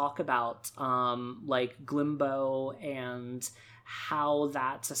do want to talk about like Glimbo and how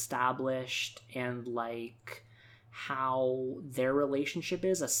that's established, and like how their relationship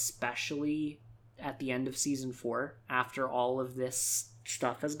is, especially at the end of season 4 after all of this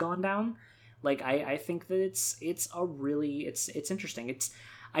stuff has gone down. Like, I think that it's interesting.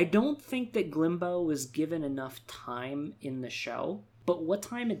 I don't think that Glimbo was given enough time in the show, but what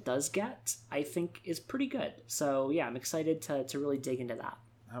time it does get, I think, is pretty good. So yeah, I'm excited to really dig into that.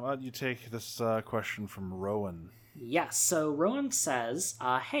 How about you take this question from Rowan? Yes, so Rowan says,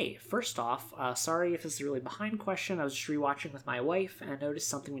 hey, first off, sorry if this is a really behind question. I was just rewatching with my wife and noticed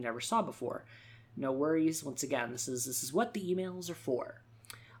something we never saw before. No worries. Once again, this is what the emails are for.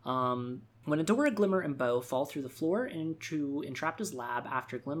 When Adora, Glimmer, and Bo fall through the floor into Entrapta's lab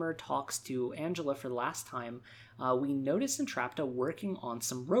after Glimmer talks to Angela for the last time, we notice Entrapta working on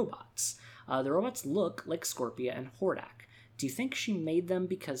some robots. The robots look like Scorpia and Hordak. Do you think she made them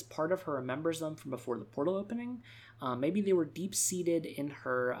because part of her remembers them from before the portal opening? Maybe they were deep-seated in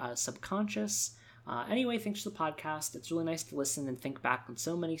her subconscious. Anyway, thanks for the podcast. It's really nice to listen and think back on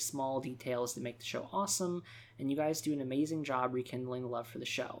so many small details that make the show awesome, and you guys do an amazing job rekindling the love for the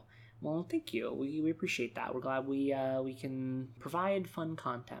show. Well, thank you. We appreciate that. We're glad we can provide fun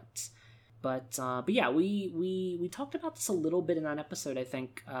content. But yeah, we talked about this a little bit in that episode. I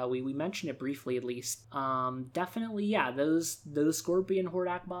think we mentioned it briefly, at least. Definitely, yeah. Those Scorpion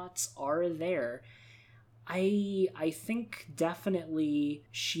Hordak bots are there. I think definitely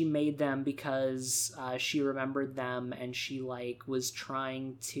she made them because she remembered them, and she like was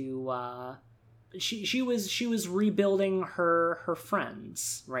trying to. She was rebuilding her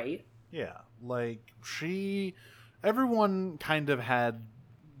friends, right? Yeah, like everyone kind of had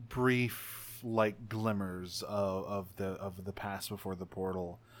brief like glimmers of the past before the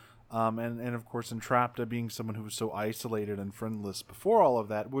portal, and of course Entrapta, being someone who was so isolated and friendless before all of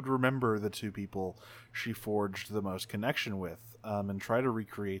that, would remember the two people she forged the most connection with, and try to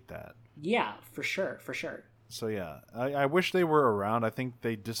recreate that. Yeah, for sure. So yeah, I wish they were around. I think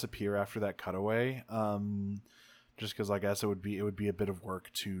they disappear after that cutaway. Just because I guess it would be a bit of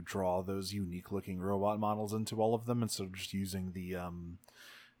work to draw those unique looking robot models into all of them instead of just using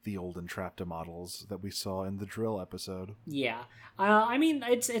the old Entrapta models that we saw in the drill episode. Yeah, I mean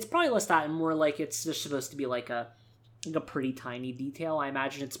it's probably less that and more like it's just supposed to be like a pretty tiny detail. I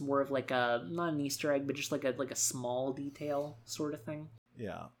imagine it's more of like a not an Easter egg, but just like a small detail sort of thing.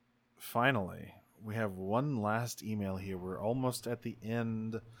 Yeah. Finally, we have one last email here. We're almost at the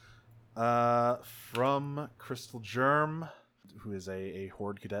end. From Crystal Germ, who is a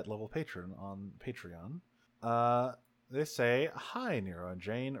Horde Cadet level patron on Patreon. They say, "Hi, Nero and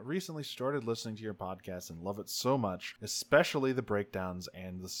Jane. Recently started listening to your podcast and love it so much, especially the breakdowns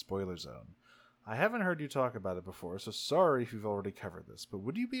and the spoiler zone. I haven't heard you talk about it before, so sorry if you've already covered this, but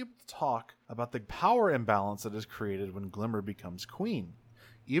would you be able to talk about the power imbalance that is created when Glimmer becomes queen?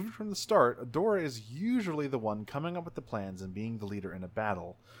 Even from the start, Adora is usually the one coming up with the plans and being the leader in a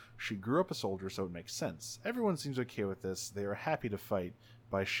battle. She grew up a soldier, so it makes sense. Everyone seems okay with this. They are happy to fight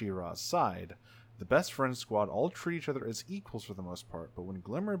by She-Ra's side. The best friend squad all treat each other as equals for the most part, but when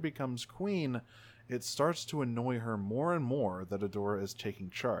Glimmer becomes queen, it starts to annoy her more and more that Adora is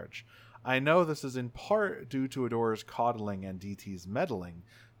taking charge. I know this is in part due to Adora's coddling and DT's meddling,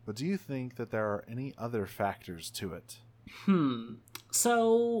 but do you think that there are any other factors to it?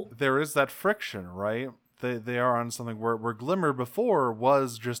 So There is that friction, right? They are on something where Glimmer before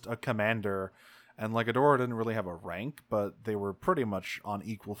was just a commander, and like Adora didn't really have a rank, but they were pretty much on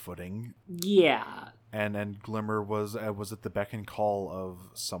equal footing. yeah, And Glimmer was at the beck and call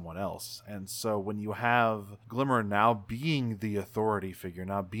of someone else. And so when you have Glimmer now being the authority figure,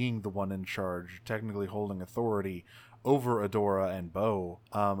 now being the one in charge, technically holding authority over Adora and Bo,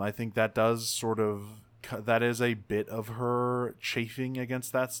 I think that does that is a bit of her chafing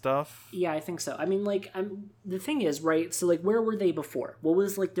against that stuff. yeah, I think so. I mean, like, the thing is, right? So, like, where were they before? What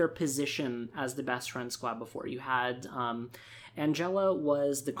was like their position as the best friend squad before? You had Angela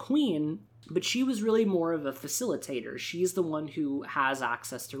was the queen, but she was really more of a facilitator. She's the one who has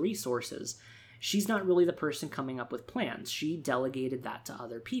access to resources. She's not really the person coming up with plans. She delegated that to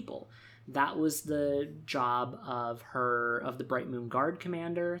other people. That was the job of the Bright Moon Guard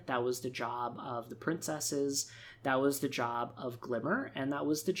commander. That was the job of the princesses. That was the job of Glimmer. And that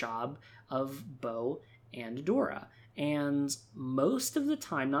was the job of Bo and Adora. And most of the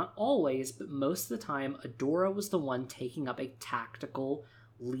time, not always, but most of the time, Adora was the one taking up a tactical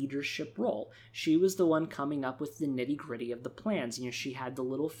leadership role. She was the one coming up with the nitty-gritty of the plans. You know, she had the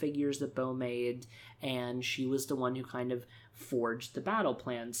little figures that Bo made, and she was the one who kind of forged the battle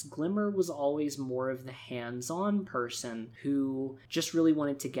plans. Glimmer was always more of the hands-on person who just really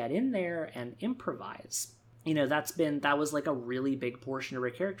wanted to get in there and improvise. You know, that was like a really big portion of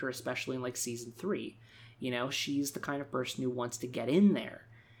her character, especially in like season 3. You know, she's the kind of person who wants to get in there,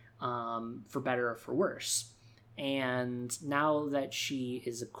 for better or for worse. And now that she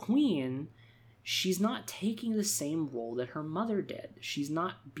is a queen, she's not taking the same role that her mother did. She's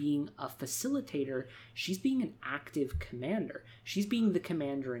not being a facilitator. She's being an active commander. She's being the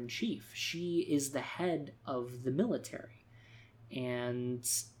commander-in-chief. She is the head of the military. And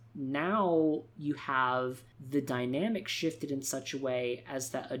now you have the dynamic shifted in such a way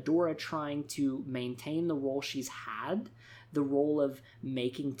as that Adora trying to maintain the role she's had, the role of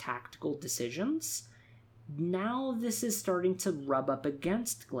making tactical decisions. Now this is starting to rub up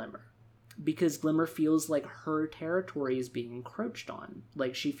against Glimmer, because Glimmer feels like her territory is being encroached on.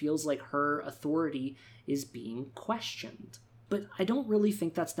 Like, she feels like her authority is being questioned. But I don't really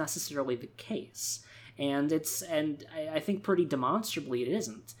think that's necessarily the case. And I think pretty demonstrably it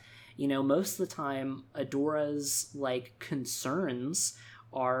isn't. You know, most of the time, Adora's, like, concerns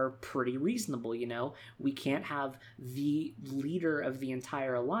are pretty reasonable, you know? We can't have the leader of the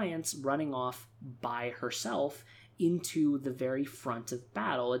entire alliance running off by herself into the very front of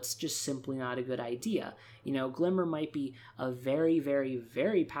battle. It's just simply not a good idea. You know, Glimmer might be a very, very,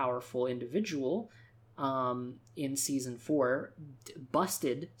 very powerful individual in season 4,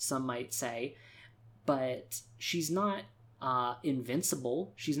 busted, some might say, but she's not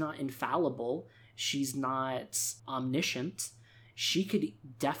invincible. She's not infallible. She's not omniscient. She could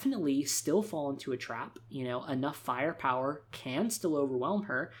definitely still fall into a trap. You know, enough firepower can still overwhelm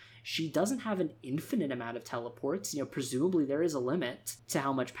her. She doesn't have an infinite amount of teleports. You know, presumably there is a limit to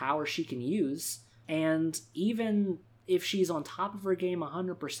how much power she can use. And even if she's on top of her game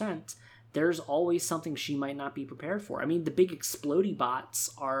 100%, there's always something she might not be prepared for. I mean, the big explodey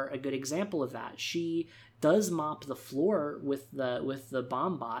bots are a good example of that. She does mop the floor with the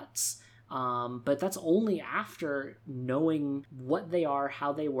bomb bots, but that's only after knowing what they are,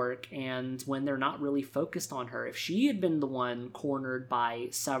 how they work, and when they're not really focused on her. If she had been the one cornered by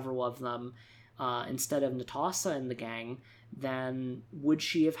several of them instead of Natasha and the gang, then would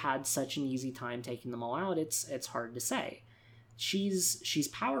she have had such an easy time taking them all out? It's hard to say. She's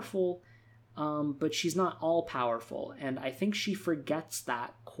powerful, but she's not all powerful, and I think she forgets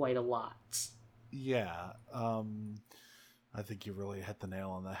that quite a lot. Yeah, I think you really hit the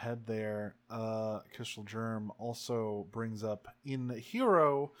nail on the head there. Crystal Germ also brings up in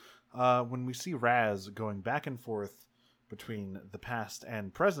Hero, when we see Raz going back and forth between the past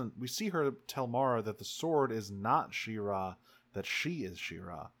and present, we see her tell Mara that the sword is not She-Ra, that she is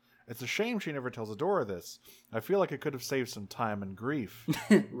She-Ra. It's a shame she never tells Adora this. I feel like it could have saved some time and grief.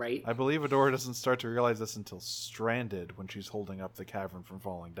 Right? I believe Adora doesn't start to realize this until Stranded, when she's holding up the cavern from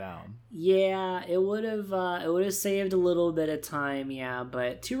falling down. Yeah, it would have saved a little bit of time, yeah,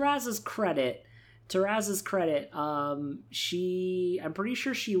 but to Raz's credit, I'm pretty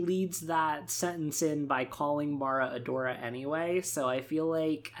sure she leads that sentence in by calling Mara Adora anyway, so I feel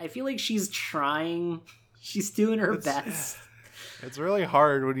like she's trying, she's doing her best. It's really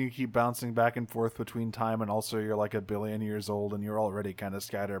hard when you keep bouncing back and forth between time and also you're like a billion years old and you're already kind of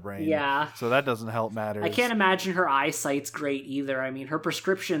scatterbrained. Yeah. So that doesn't help matters. I can't imagine her eyesight's great either. I mean, her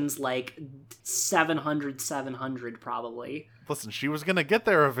prescription's like 700 probably. Listen, she was going to get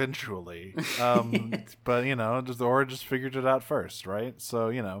there eventually. But, Zora just figured it out first, right? So,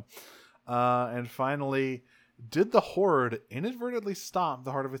 and finally, did the Horde inadvertently stop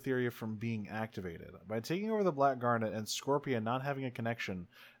the Heart of Etheria from being activated? By taking over the Black Garnet and Scorpia not having a connection,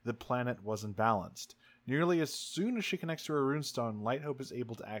 the planet wasn't balanced. Nearly as soon as she connects to her runestone, Lighthope is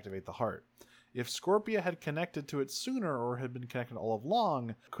able to activate the heart. If Scorpia had connected to it sooner or had been connected all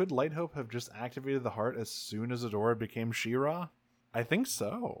along, could Lighthope have just activated the heart as soon as Adora became She-Ra? I think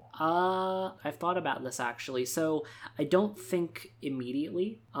so. I've thought about this actually. So I don't think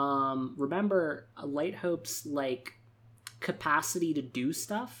immediately. Remember, Lighthope's capacity to do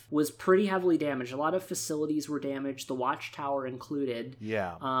stuff was pretty heavily damaged. A lot of facilities were damaged, the Watchtower included.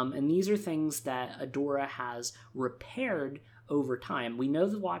 Yeah. And these are things that Adora has repaired over time. We know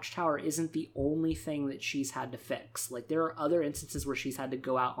the Watchtower isn't the only thing that she's had to fix. Like, there are other instances where she's had to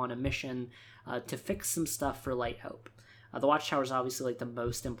go out on a mission to fix some stuff for Lighthope. The Watchtower is obviously the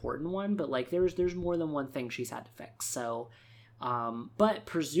most important one, but there's more than one thing she's had to fix. So, but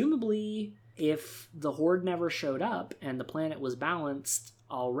presumably, if the Horde never showed up and the planet was balanced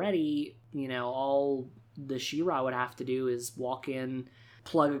already, all the She-Ra would have to do is walk in,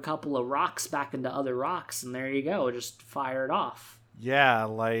 plug a couple of rocks back into other rocks, and there you go, just fire it off. Yeah,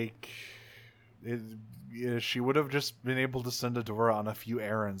 she would have just been able to send Adora on a few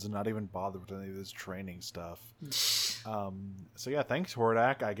errands and not even bother with any of this training stuff. So yeah, thanks,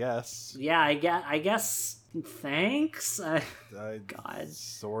 Hordak, I guess. Yeah, I guess thanks. God.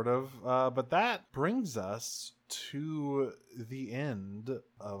 Sort of. But that brings us to the end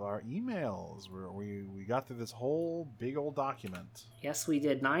of our emails, where we got through this whole big old document. Yes, we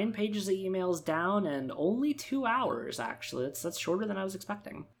did. 9 pages of emails down and only 2 hours, actually. That's shorter than I was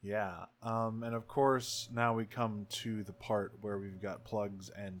expecting. Yeah. And of course, now we come to the part where we've got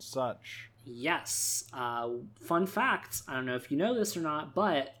plugs and such. Yes. Fun fact, I don't know if you know this or not,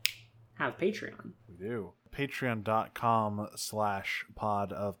 but have Patreon. We do.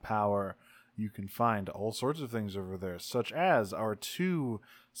 Patreon.com/pod of power. You can find all sorts of things over there, such as our 2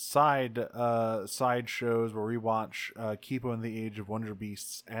 side shows where we watch Kipo and the Age of Wonder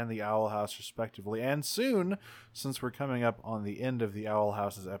Beasts and the Owl House, respectively. And soon, since we're coming up on the end of the Owl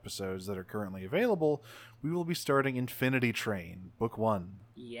House's episodes that are currently available, we will be starting Infinity Train, Book 1.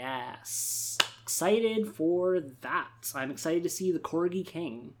 Yes. Excited for that. I'm excited to see the Corgi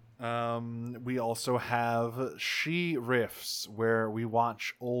King. We also have She Riffs, where we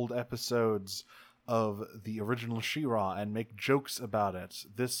watch old episodes of the original She-Ra and make jokes about it.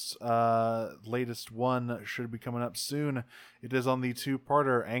 This latest one should be coming up soon. It is on the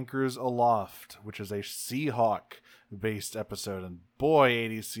 2-parter Anchors Aloft, which is a Seahawk-based episode, and boy,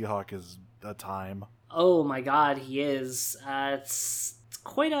 80s Seahawk is a time. Oh my god, he is. It's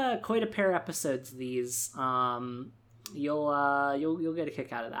quite a pair of episodes, these. You'll get a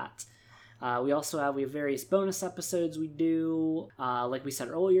kick out of that. We have various bonus episodes we do. Like we said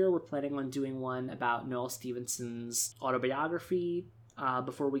earlier, we're planning on doing one about Noel Stevenson's autobiography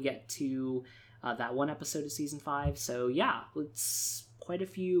before we get to that one episode of season 5. So yeah, it's quite a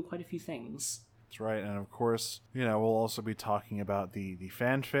few things. That's right, and of course, we'll also be talking about the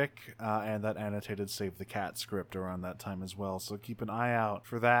fanfic and that annotated Save the Cat script around that time as well, so keep an eye out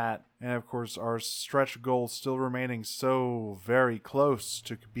for that. And of course, our stretch goal still remaining so very close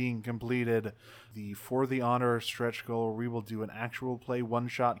to being completed. The For the Honor stretch goal, where we will do an actual play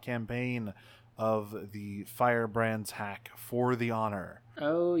one-shot campaign of the Firebrand's hack For the Honor.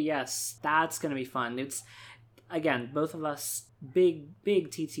 Oh yes, that's going to be fun. It's, again, both of us big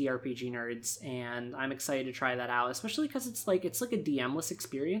TTRPG nerds, and I'm excited to try that out, especially because it's like a DM-less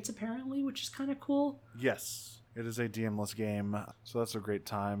experience apparently, which is kind of cool. Yes, it is a DM-less game, so that's a great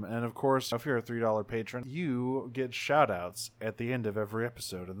time. And of course, if you're a $3 patron, you get shout-outs at the end of every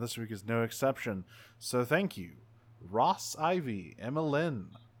episode, and this week is no exception. So thank you, Ross Ivy, Emma Lynn,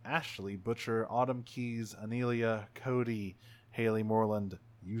 Ashley Butcher, Autumn Keys, Anelia, Cody, Haley Moreland,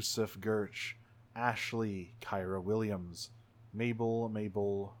 Yusuf Gerch, Ashley, Kyra Williams, Mabel,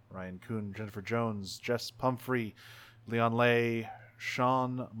 Ryan Kuhn, Jennifer Jones, Jess Pumphrey, Leon Lay,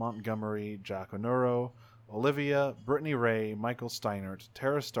 Sean Montgomery, Jack Onoro, Olivia, Brittany Ray, Michael Steinert,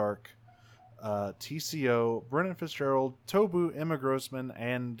 Tara Stark, TCO, Brennan Fitzgerald, Tobu, Emma Grossman,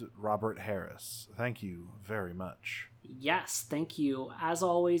 and Robert Harris. Thank you very much. Yes, thank you. As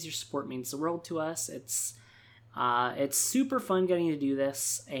always, your support means the world to us. It's It's super fun getting to do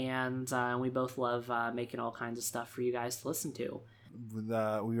this, and we both love making all kinds of stuff for you guys to listen to.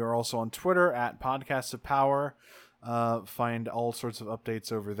 We are also on Twitter at Podcasts of Power. Find all sorts of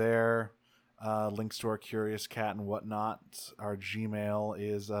updates over there. Links to our Curious Cat and whatnot. Our Gmail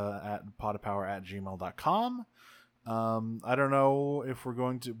is at podofpower@gmail.com. I don't know if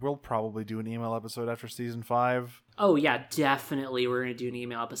we'll probably do an email episode after season 5. Oh yeah, definitely we're gonna do an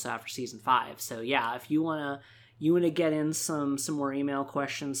email episode after season 5. So yeah, if you wanna get in some more email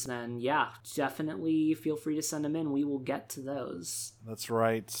questions, then yeah, definitely feel free to send them in. We will get to those. That's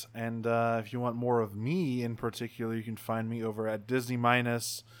right. And if you want more of me in particular, you can find me over at Disney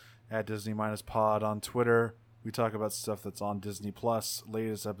Minus, at Disney Minus Pod on Twitter. We talk about stuff that's on Disney Plus.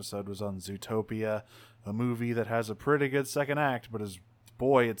 Latest episode was on Zootopia, a movie that has a pretty good second act, but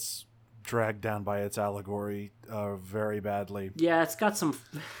it's dragged down by its allegory very badly. Yeah, it's got some.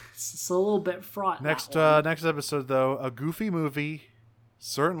 It's a little bit fraught. Next episode though, a goofy movie,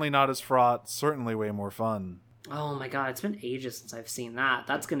 certainly not as fraught, certainly way more fun. Oh my god, it's been ages since I've seen that.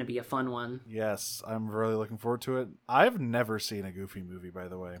 That's going to be a fun one. Yes, I'm really looking forward to it. I've never seen a Goofy movie, by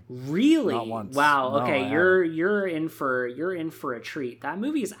the way. Really? Not once. Wow. No, okay, you're in for a treat. That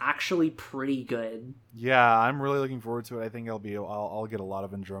movie is actually pretty good. Yeah, I'm really looking forward to it. I think I'll get a lot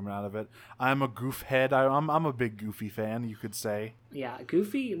of enjoyment out of it. I'm a goof head. I'm a big Goofy fan, you could say. Yeah,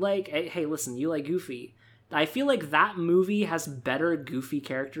 Goofy. Like, hey, listen, you like Goofy. I feel like that movie has better Goofy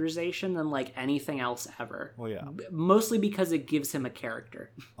characterization than like anything else ever. Well, yeah. Mostly because it gives him a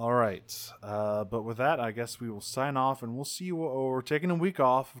character. All right. But with that, I guess we will sign off, and we'll see you. We're taking a week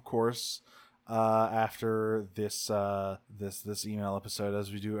off, of course, after this email episode,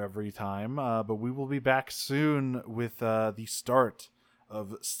 as we do every time. But we will be back soon with the start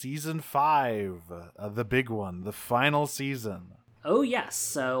of season 5, the big one, the final season. Oh yes,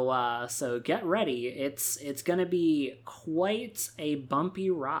 so get ready. It's gonna be quite a bumpy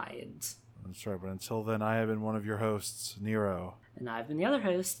ride. That's right, but until then, I have been one of your hosts, Nero. And I've been the other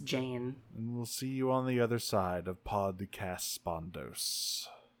host, Jane. And we'll see you on the other side of Podcast Spondos.